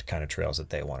exact kind of trails that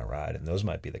they want to ride. And those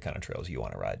might be the kind of trails you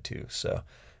want to ride too. So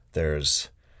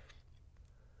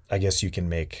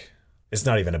it's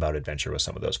not even about adventure with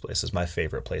some of those places. My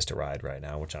favorite place to ride right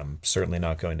now, which I'm certainly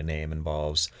not going to name,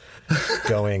 involves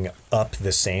going up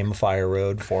the same fire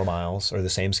road 4 miles, or the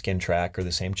same skin track, or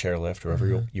the same chairlift,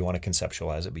 wherever you want to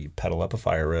conceptualize it. But you pedal up a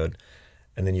fire road,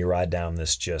 and then you ride down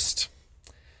this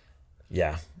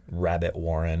rabbit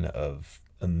warren of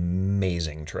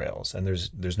amazing trails, and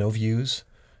there's no views.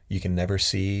 You can never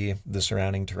see the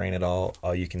surrounding terrain at all.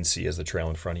 All you can see is the trail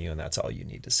in front of you, and that's all you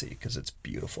need to see because it's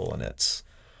beautiful and it's,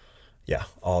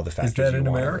 all the factors that you in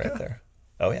want America? right there.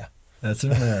 Oh yeah, That's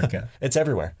in America. it's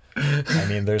everywhere. I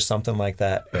mean, there's something like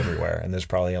that everywhere, and there's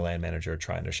probably a land manager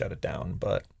trying to shut it down,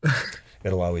 but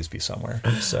it'll always be somewhere.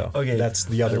 So Okay, that's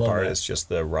the other I love part that. is just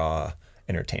the raw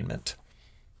entertainment.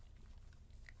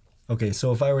 Okay,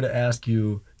 so if I were to ask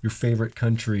you your favorite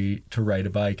country to ride a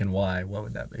bike and why, what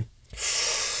would that be?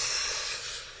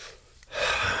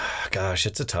 Gosh,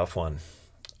 it's a tough one.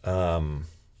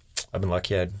 I've been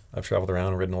lucky. I've traveled around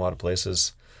and ridden a lot of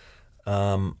places.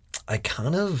 I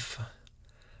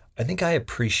think I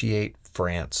appreciate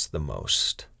France the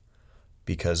most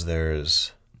because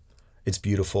it's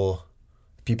beautiful.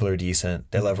 People are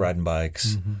decent. They love riding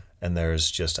bikes. And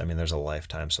there's there's a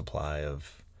lifetime supply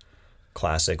of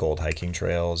classic old hiking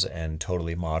trails and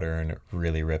totally modern,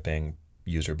 really ripping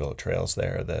user-built trails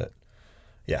there that,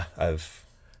 I've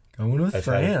Going with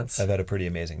France. I've had a pretty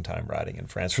amazing time riding in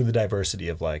France for the diversity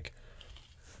of like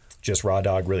just raw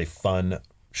dog, really fun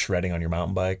shredding on your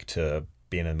mountain bike to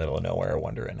being in the middle of nowhere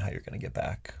wondering how you're going to get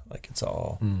back. Like it's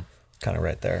all kind of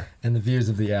right there. And the views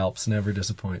of the Alps never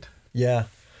disappoint. Yeah.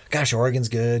 Gosh, Oregon's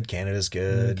good. Canada's No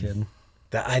good. kidding.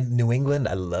 New England,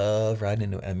 I love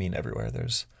riding everywhere.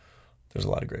 There's a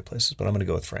lot of great places, but I'm going to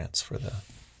go with France for the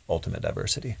ultimate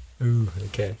diversity. Ooh,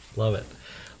 okay. Love it.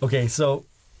 Okay, so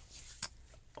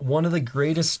one of the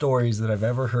greatest stories that I've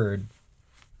ever heard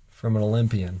from an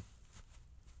Olympian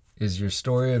is your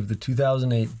story of the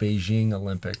 2008 Beijing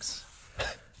Olympics.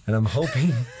 And I'm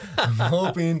hoping,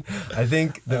 I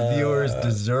think the viewers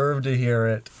deserve to hear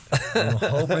it. I'm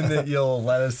hoping that you'll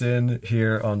let us in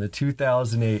here on the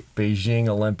 2008 Beijing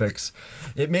Olympics.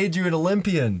 It made you an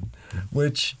Olympian,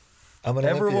 which I'm an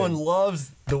everyone Olympian.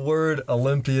 loves the word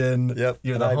Olympian. Yep.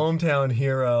 You're And the hometown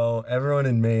hero. Everyone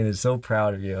in Maine is so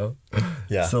proud of you.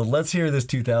 Yeah. So let's hear this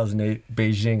 2008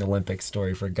 Beijing Olympics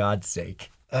story, for God's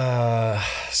sake.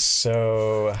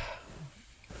 So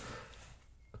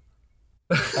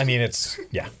I mean, it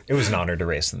was an honor to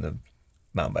race in the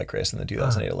mountain bike race in the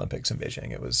 2008 Olympics in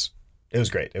Beijing. It was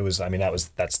great.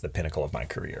 That's the pinnacle of my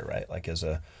career, right? Like as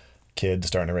a kid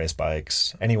starting to race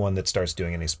bikes, anyone that starts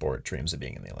doing any sport dreams of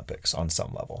being in the Olympics on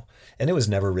some level. And it was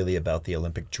never really about the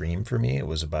Olympic dream for me. It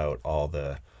was about all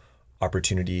the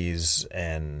opportunities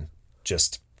and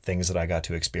just things that I got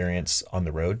to experience on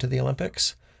the road to the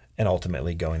Olympics. And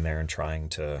ultimately going there and trying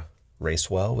to race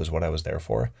well was what I was there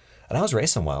for. And I was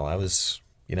racing well. I was,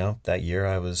 that year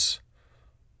I was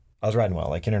riding well.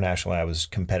 Like internationally, I was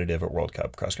competitive at World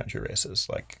Cup cross-country races.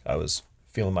 Like I was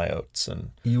feeling my oats.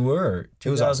 And You were It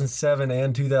was awesome. 2007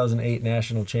 and 2008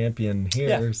 national champion here,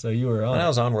 Yeah. so you were on. And I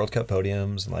was on World Cup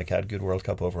podiums and like had good World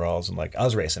Cup overalls and like I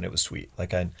was racing. It was sweet.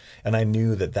 I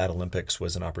knew that Olympics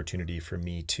was an opportunity for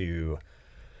me to.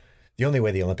 The only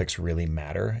way the Olympics really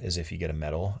matter is if you get a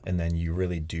medal, and then you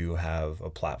really do have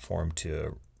a platform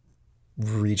to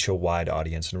reach a wide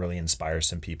audience and really inspire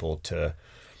some people to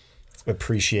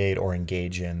appreciate or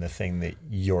engage in the thing that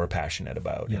you're passionate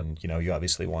about. Yep. And, you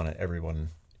obviously everyone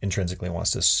intrinsically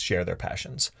wants to share their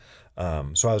passions.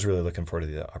 So I was really looking forward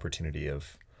to the opportunity I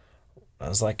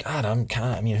was like, God,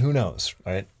 who knows,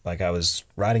 right? Like I was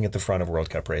riding at the front of World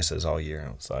Cup races all year, and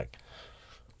it was like,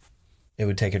 it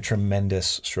would take a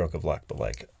tremendous stroke of luck, but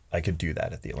like I could do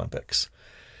that at the Olympics.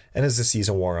 And as the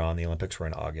season wore on, the Olympics were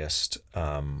in August.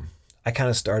 I kind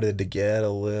of started to get a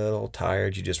little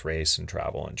tired. You just race and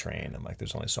travel and train, and like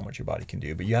there's only so much your body can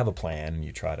do. But you have a plan, and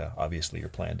you try to your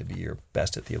plan to be your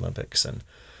best at the Olympics. And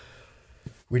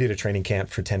we did a training camp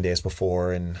for 10 days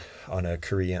before, and on a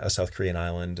South Korean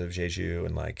island of Jeju,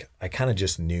 and like I kind of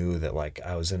just knew that like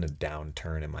I was in a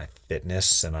downturn in my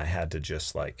fitness, and I had to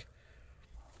just like.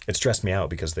 It stressed me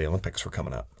out because the Olympics were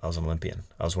coming up. I was an Olympian.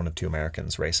 I was one of 2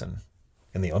 Americans racing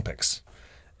in the Olympics,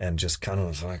 and just kind of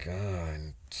was like, I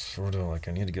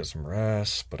need to get some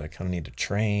rest, but I kind of need to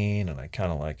train, and I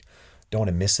kind of like don't want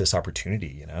to miss this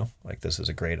opportunity, Like this is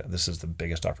the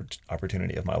biggest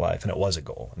opportunity of my life, and it was a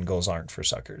goal, and goals aren't for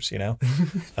suckers,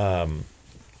 But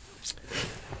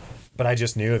I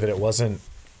just knew that it was a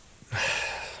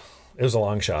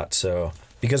long shot, so.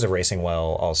 Because of racing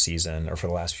well all season, or for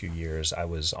the last few years, I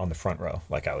was on the front row.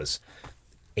 Like I was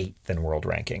 8th in world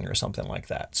ranking or something like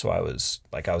that. So I was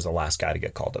the last guy to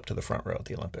get called up to the front row at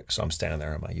the Olympics. So I'm standing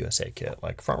there in my USA kit,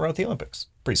 like front row at the Olympics.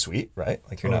 Pretty sweet, right?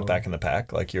 Like you're not back in the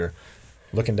pack. Like you're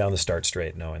looking down the start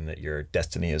straight, knowing that your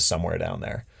destiny is somewhere down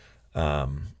there.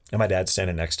 And my dad's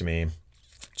standing next to me,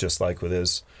 just like with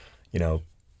his,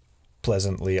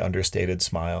 pleasantly understated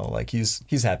smile. Like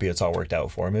he's happy it's all worked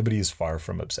out for him, but he's far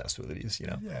from obsessed with it. He's,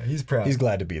 Yeah, he's proud. he's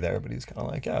glad to be there, but he's kind of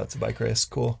like, yeah, it's a bike race.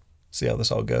 Cool. See how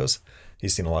this all goes.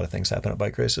 He's seen a lot of things happen at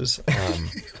bike races.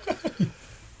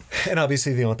 And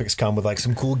obviously the Olympics come with like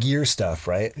some cool gear stuff,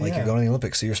 right? Like you're going to the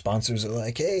Olympics, so your sponsors are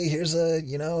like, hey, here's a,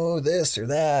 this or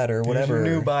that or whatever. Here's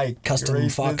your new bike. Custom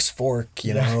Fox fork,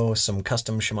 some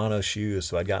custom Shimano shoes.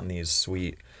 So I'd gotten these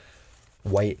sweet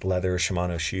white leather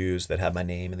Shimano shoes that had my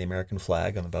name and the American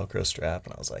flag on the Velcro strap.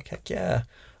 And I was like, heck yeah,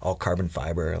 all carbon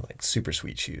fiber, like super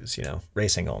sweet shoes,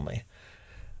 racing only.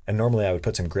 And normally I would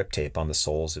put some grip tape on the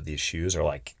soles of these shoes or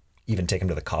like even take them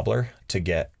to the cobbler to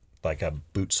get like a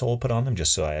boot sole put on them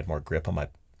just so I had more grip on my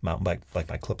mountain bike, like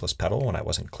my clipless pedal when I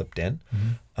wasn't clipped in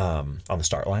on the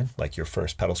start line. Like your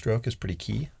first pedal stroke is pretty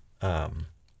key.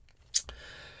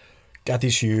 Got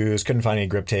these shoes, couldn't find any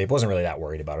grip tape. Wasn't really that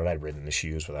worried about it. I'd ridden the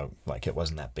shoes without, like, it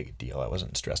wasn't that big a deal. I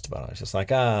wasn't stressed about it. I was just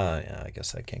like, yeah, I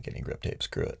guess I can't get any grip tape.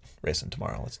 Screw it. Racing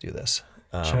tomorrow. Let's do this.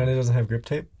 China doesn't have grip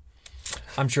tape?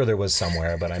 I'm sure there was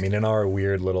somewhere, but I mean, in our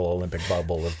weird little Olympic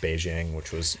bubble of Beijing,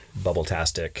 which was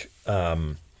bubble-tastic,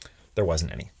 there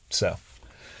wasn't any. So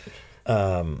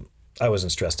I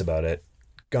wasn't stressed about it.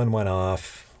 Gun went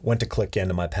off, went to click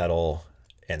into my pedal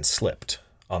and slipped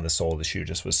on the sole of the shoe.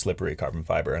 Just was slippery carbon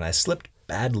fiber. And I slipped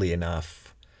badly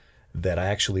enough that I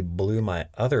actually blew my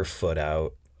other foot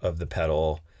out of the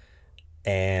pedal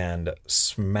and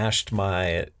smashed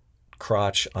my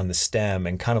crotch on the stem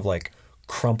and kind of like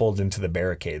crumpled into the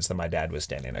barricades that my dad was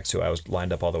standing next to. I was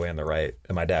lined up all the way on the right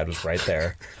and my dad was right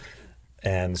there.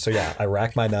 And so, yeah, I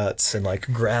rack my nuts and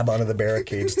like grab onto the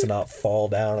barricades to not fall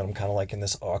down. I'm kind of like in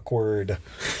this awkward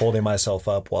holding myself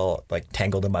up while like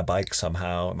tangled in my bike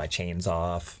somehow and my chain's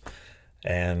off.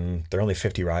 And there are only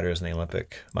 50 riders in the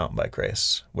Olympic mountain bike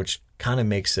race, which kind of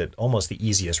makes it almost the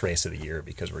easiest race of the year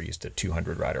because we're used to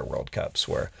 200 rider World Cups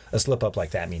where a slip up like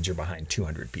that means you're behind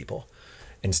 200 people.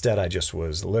 Instead, I just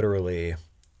was literally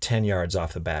 10 yards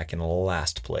off the back in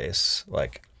last place,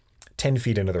 like 10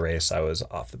 feet into the race, I was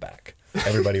off the back.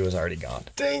 Everybody was already gone.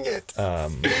 Dang it.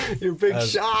 Your big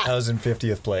shot. I was in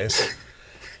 50th place.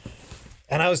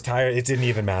 And I was tired. It didn't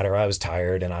even matter. I was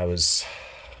tired and I was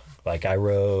like, I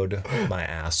rode my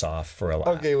ass off for a lap.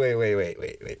 Okay,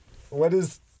 wait. What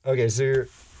is, okay, so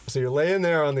you're laying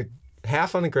there on the,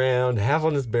 half on the ground, half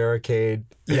on this barricade.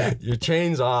 Yeah. Your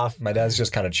chain's off. My dad's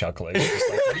just kind of chuckling. He's just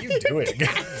like, what are you doing?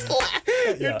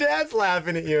 Your dad's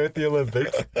laughing at you at the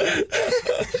Olympics.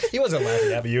 He wasn't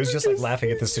laughing at me. He was just like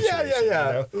laughing at the situation.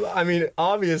 Yeah. You know? I mean,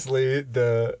 obviously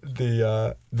the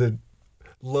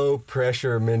low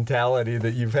pressure mentality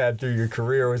that you've had through your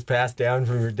career was passed down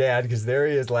from your dad because there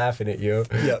he is laughing at you,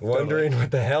 wondering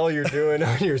what the hell you're doing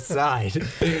on your side.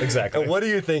 Exactly. And what are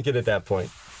you thinking at that point?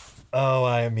 Oh,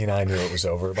 I mean, I knew it was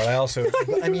over, but I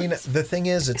mean, the thing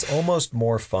is, it's almost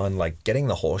more fun. Like getting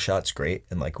the whole shot's great,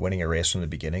 and like winning a race from the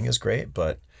beginning is great,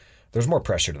 but there's more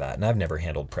pressure to that, and I've never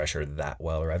handled pressure that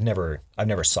well, or I've never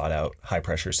sought out high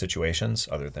pressure situations,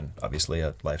 other than obviously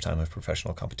a lifetime of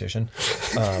professional competition.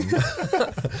 But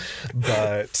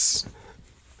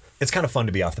it's kind of fun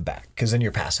to be off the back because then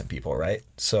you're passing people, right?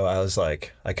 So I was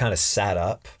like, I kind of sat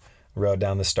up, rode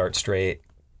down the start straight,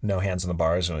 no hands on the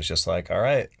bars, and was just like, all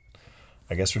right.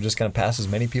 I guess we're just going to pass as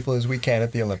many people as we can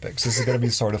at the Olympics. This is going to be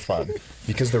sort of fun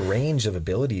because the range of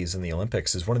abilities in the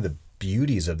Olympics is one of the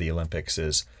beauties of the Olympics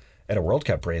is at a World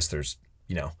Cup race, there's,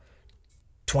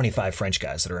 25 French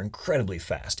guys that are incredibly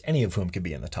fast, any of whom could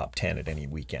be in the top 10 at any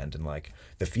weekend. And like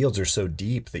the fields are so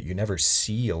deep that you never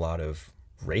see a lot of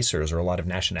racers or a lot of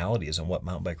nationalities and what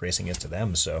mountain bike racing is to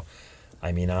them. So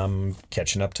I mean, I'm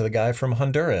catching up to the guy from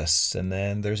Honduras, and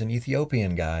then there's an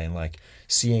Ethiopian guy, and like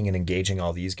seeing and engaging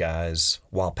all these guys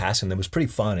while passing them was pretty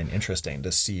fun and interesting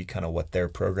to see kind of what their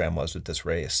program was with this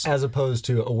race. As opposed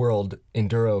to a World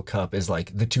Enduro Cup is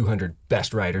like the 200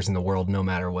 best riders in the world, no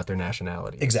matter what their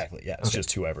nationality is. Exactly, yeah. It's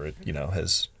just whoever,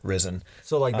 has risen.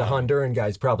 So like the Honduran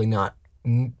guy's probably not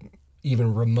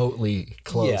even remotely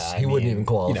close. Yeah, he wouldn't even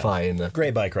qualify in the...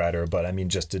 Great bike rider, but I mean,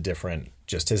 just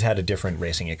has had a different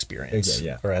racing experience. Okay,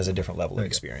 yeah. Or has a different level of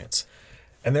experience.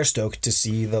 And they're stoked to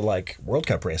see the like World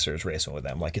Cup racers racing with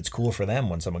them. Like it's cool for them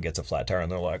when someone gets a flat tire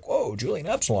and they're like, whoa, Julian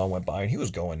Absalon went by and he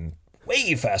was going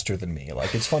way faster than me.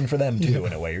 Like it's fun for them too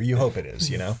in a way, or you hope it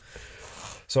is,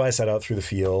 So I set out through the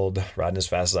field, riding as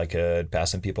fast as I could,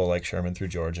 passing people like Sherman through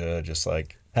Georgia, just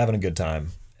like having a good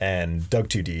time, and dug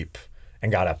too deep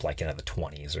and got up like into the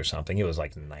 20s or something. It was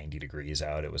like 90 degrees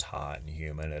out. It was hot and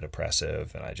humid and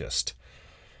oppressive. And I just,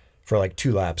 for like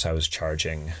 2 laps, I was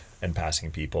charging and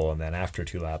passing people. And then after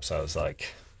 2 laps, I was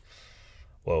like,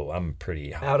 Whoa, I'm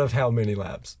pretty high. Out of how many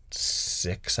laps?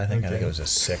 6, I think. Okay. I think it was a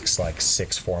 6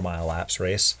 4-mile laps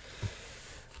race.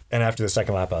 And after the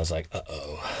second lap, I was like,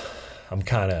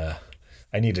 I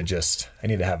need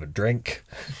to have a drink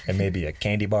and maybe a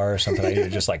candy bar or something. I need to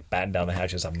just like batten down the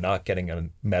hatches. I'm not getting a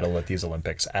medal at these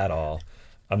Olympics at all.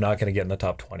 I'm not going to get in the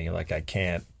top 20. Like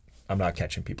I'm not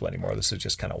catching people anymore. This is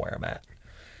just kind of where I'm at.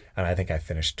 And I think I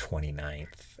finished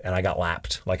 29th, and I got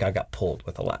lapped. Like I got pulled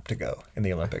with a lap to go in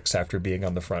the Olympics after being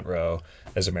on the front row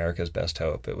as America's best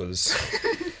hope. It was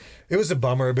a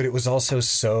bummer, but it was also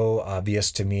so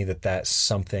obvious to me that that's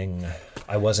something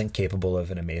I wasn't capable of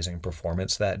an amazing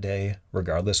performance that day,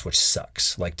 regardless, which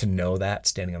sucks. Like to know that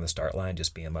standing on the start line,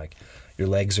 just being like, your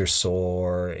legs are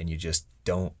sore and you just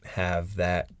don't have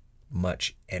that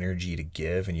much energy to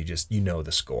give, and you know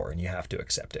the score and you have to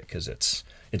accept it because it's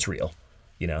real.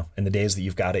 And the days that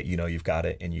you've got it, you've got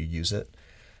it and you use it.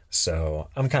 So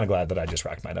I'm kind of glad that I just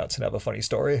racked my nuts and have a funny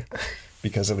story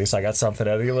because at least I got something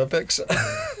out of the Olympics.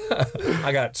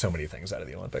 I got so many things out of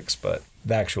the Olympics, but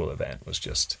the actual event was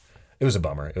it was a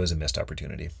bummer. It was a missed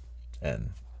opportunity.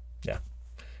 And yeah,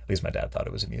 at least my dad thought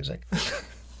it was amusing.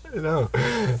 I know.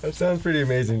 That sounds pretty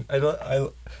amazing.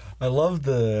 I love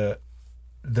the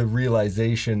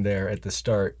realization there at the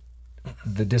start,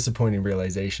 the disappointing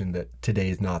realization that today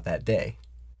is not that day.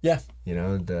 Yeah.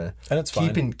 And it's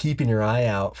fine. keeping your eye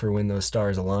out for when those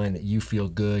stars align, that you feel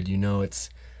good, it's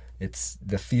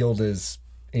the field is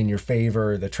in your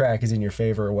favor, the track is in your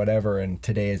favor or whatever, and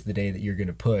today is the day that you're going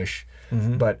to push.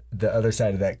 Mm-hmm. But the other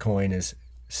side of that coin is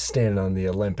standing on the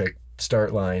Olympic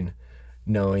start line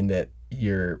knowing that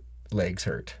your legs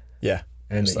hurt. Yeah.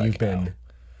 And that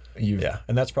yeah,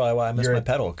 and that's probably why I missed my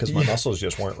pedal, because my muscles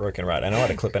just weren't working right. I know how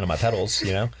to clip into my pedals,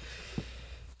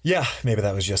 Yeah, maybe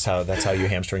that's how you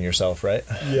hamstring yourself, right?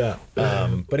 Yeah.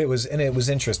 But it was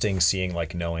interesting seeing,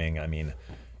 like, knowing,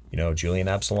 Julian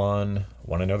Absalon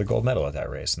won another gold medal at that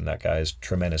race, and that guy's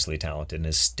tremendously talented and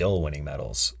is still winning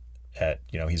medals at,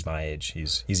 he's my age.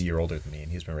 He's a year older than me,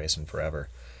 and he's been racing forever.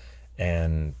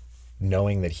 And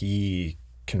knowing that he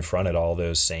confronted all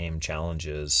those same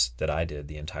challenges that I did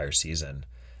the entire season,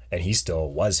 and he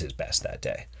still was his best that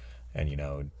day.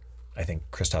 And, I think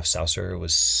Christoph Sauser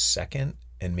was second,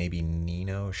 and maybe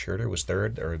Nino Schurter was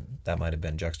third, or that might have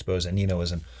been juxtaposed. And Nino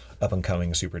was an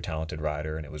up-and-coming, super talented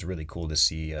rider, and it was really cool to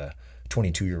see a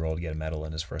 22-year-old get a medal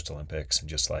in his first Olympics. And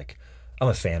just, like, I'm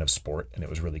a fan of sport, and it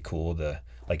was really cool to,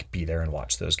 like, be there and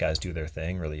watch those guys do their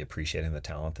thing, really appreciating the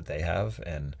talent that they have,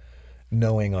 and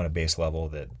knowing on a base level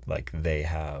that, like,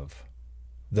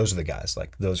 those are the guys,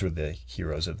 like, those were the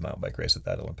heroes of the mountain bike race at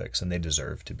that Olympics, and they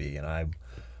deserve to be. And I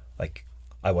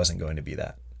wasn't going to be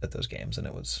that at those games, and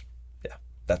it was,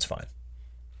 that's fine.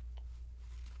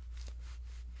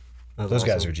 Those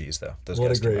guys are G's, though. Those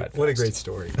guys can ride fast. What a great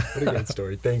story! What a great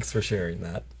story! Thanks for sharing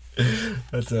that.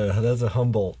 That's a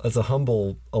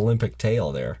humble Olympic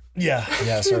tale there. Yeah.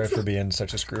 Sorry for being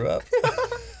such a screw up.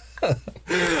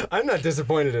 I'm not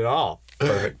disappointed at all.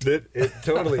 Perfect. It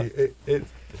totally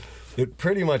it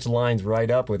pretty much lines right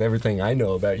up with everything I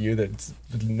know about you. That's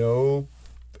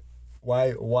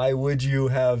why would you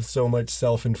have so much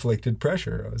self-inflicted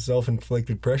pressure?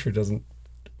 Self-inflicted pressure doesn't.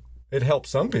 It helps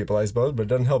some people, I suppose, but it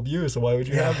doesn't help you. So why would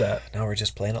you have that? Now we're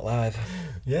just playing it live.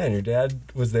 Yeah, and your dad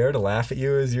was there to laugh at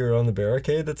you as you were on the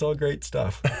barricade. That's all great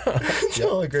stuff. It's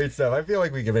all great stuff. I feel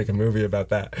like we could make a movie about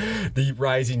that. The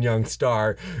rising young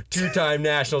star, 2-time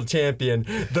national champion.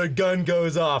 The gun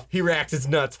goes off. He racks his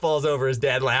nuts, falls over. His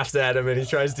dad laughs at him, and he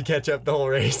tries to catch up the whole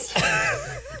race.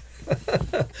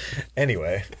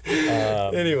 Anyway,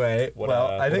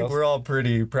 I think we're all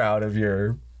pretty proud of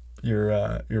your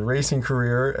racing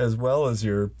career as well as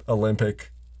your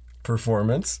Olympic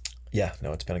performance. Yeah,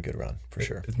 no, it's been a good run for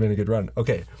sure. It's been a good run.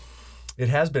 Okay, it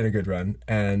has been a good run.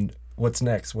 And what's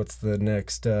next? What's the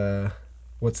next?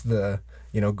 What's the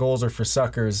goals are for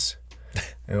suckers?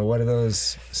 What are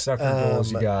those sucker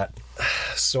goals you got?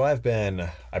 So I still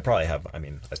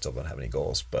don't have any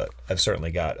goals, but I've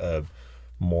certainly got a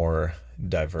more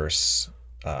diverse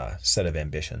set of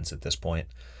ambitions at this point.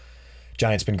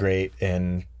 Giant's been great,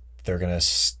 and they're going to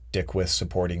stick with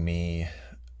supporting me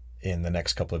in the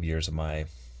next couple of years of my,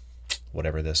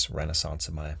 whatever this renaissance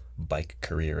of my bike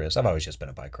career is. I've always just been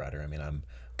a bike rider. I'm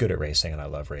good at racing and I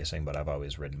love racing, but I've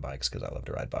always ridden bikes because I love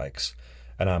to ride bikes.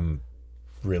 And I'm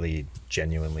really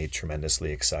genuinely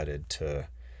tremendously excited to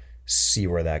see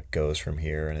where that goes from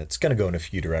here. And it's going to go in a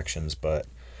few directions, but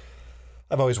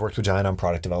I've always worked with Giant on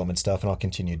product development stuff, and I'll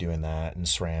continue doing that. And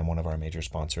SRAM, one of our major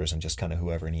sponsors, and just kind of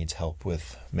whoever needs help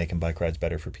with making bike rides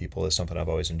better for people is something I've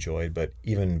always enjoyed. But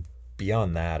even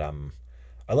beyond that,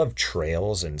 I love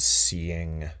trails and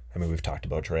seeing. We've talked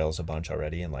about trails a bunch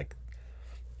already, and like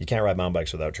you can't ride mountain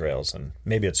bikes without trails. And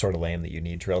maybe it's sort of lame that you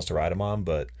need trails to ride them on,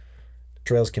 but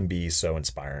trails can be so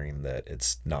inspiring that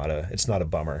it's not a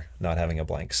bummer not having a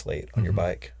blank slate on your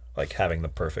bike. Like having the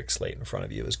perfect slate in front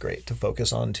of you is great to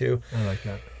focus on too. I like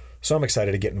that. So I'm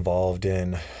excited to get involved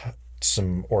in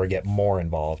get more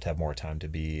involved, have more time to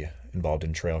be involved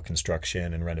in trail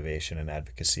construction and renovation and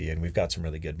advocacy. And we've got some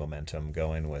really good momentum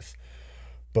going with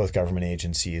both government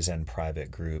agencies and private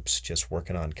groups, just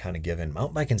working on kind of giving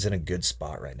mountain biking's in a good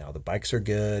spot right now. The bikes are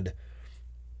good.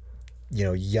 You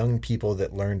know, young people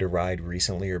that learn to ride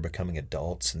recently are becoming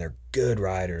adults, and they're good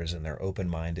riders, and they're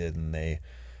open-minded, and they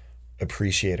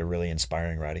appreciate a really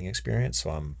inspiring riding experience. So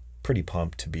I'm pretty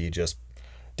pumped to be just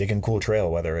digging cool trail,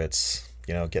 whether it's,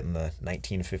 you know, getting the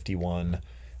 1951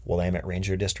 Willamette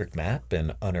Ranger District map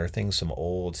and unearthing some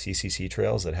old CCC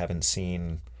trails that haven't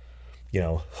seen, you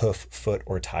know, hoof, foot,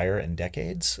 or tire in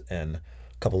decades, and a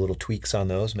couple little tweaks on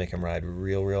those make them ride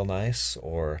real nice,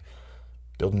 or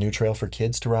build a new trail for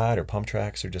kids to ride, or pump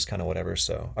tracks, or just kind of whatever.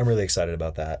 So I'm really excited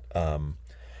about that. And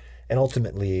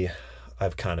ultimately,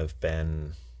 I'm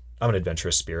an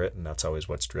adventurous spirit, and that's always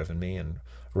what's driven me, and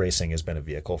racing has been a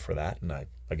vehicle for that. And I'm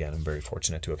very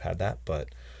fortunate to have had that, but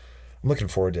I'm looking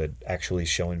forward to actually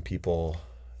showing people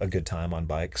a good time on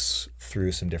bikes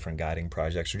through some different guiding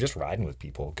projects, or just riding with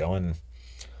people, going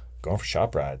for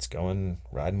shop rides,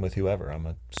 riding with whoever. I'm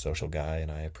a social guy, and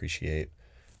I appreciate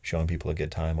showing people a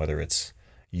good time, whether it's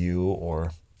you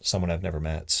or someone I've never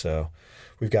met. So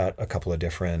we've got a couple of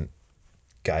different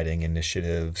guiding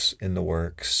initiatives in the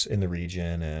works in the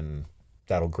region, and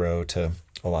that'll grow to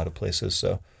a lot of places.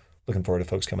 So looking forward to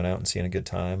folks coming out and seeing a good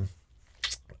time.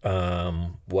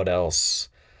 What else?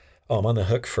 Oh, I'm on the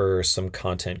hook for some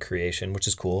content creation, which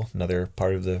is cool. Another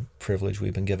part of the privilege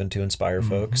we've been given to inspire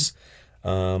folks.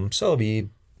 So I'll be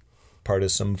part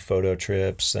of some photo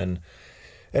trips and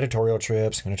editorial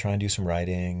trips. I'm going to try and do some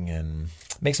writing and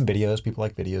make some videos. People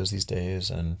like videos these days,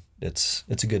 and it's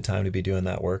a good time to be doing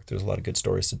that work. There's a lot of good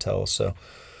stories to tell. So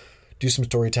do some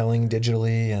storytelling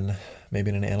digitally and maybe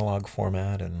in an analog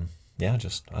format, and yeah,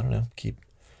 just, I don't know, keep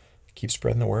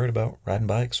spreading the word about riding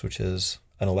bikes, which is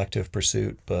an elective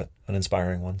pursuit, but an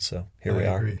inspiring one. So here we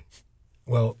are. Agree.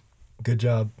 Well, good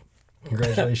job.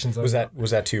 Congratulations. Was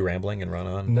that too rambling and run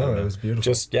on? No, it was beautiful.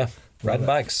 Just, riding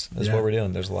bikes is what we're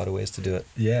doing. There's a lot of ways to do it.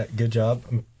 Yeah, good job.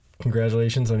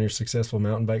 Congratulations on your successful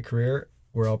mountain bike career.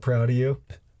 We're all proud of you.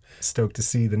 Stoked to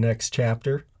see the next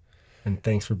chapter. And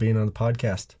thanks for being on the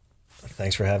podcast.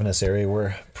 Thanks for having us, Ari.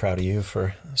 We're proud of you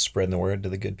for spreading the word to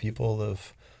the good people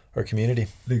of our community.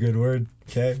 The good word.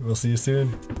 Okay, we'll see you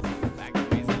soon.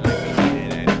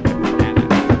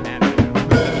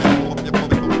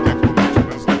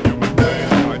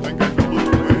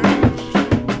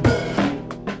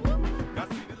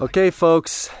 Okay,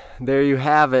 folks, there you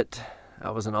have it.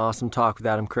 That was an awesome talk with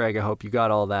Adam Craig. I hope you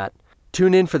got all that.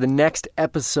 Tune in for the next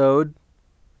episode,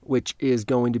 which is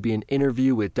going to be an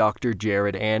interview with Dr.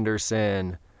 Jared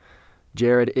Anderson.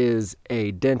 Jared is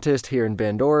a dentist here in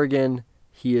Bend, Oregon.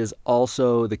 He is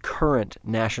also the current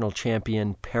national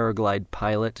champion paraglide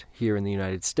pilot here in the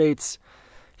United States.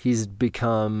 He's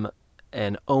become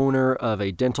an owner of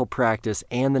a dental practice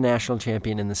and the national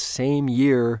champion in the same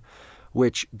year,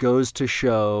 which goes to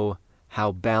show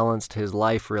how balanced his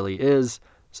life really is.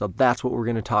 So that's what we're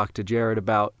going to talk to Jared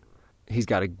about. He's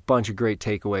got a bunch of great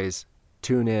takeaways.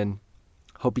 Tune in.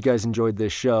 Hope you guys enjoyed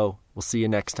this show. We'll see you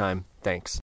next time. Thanks.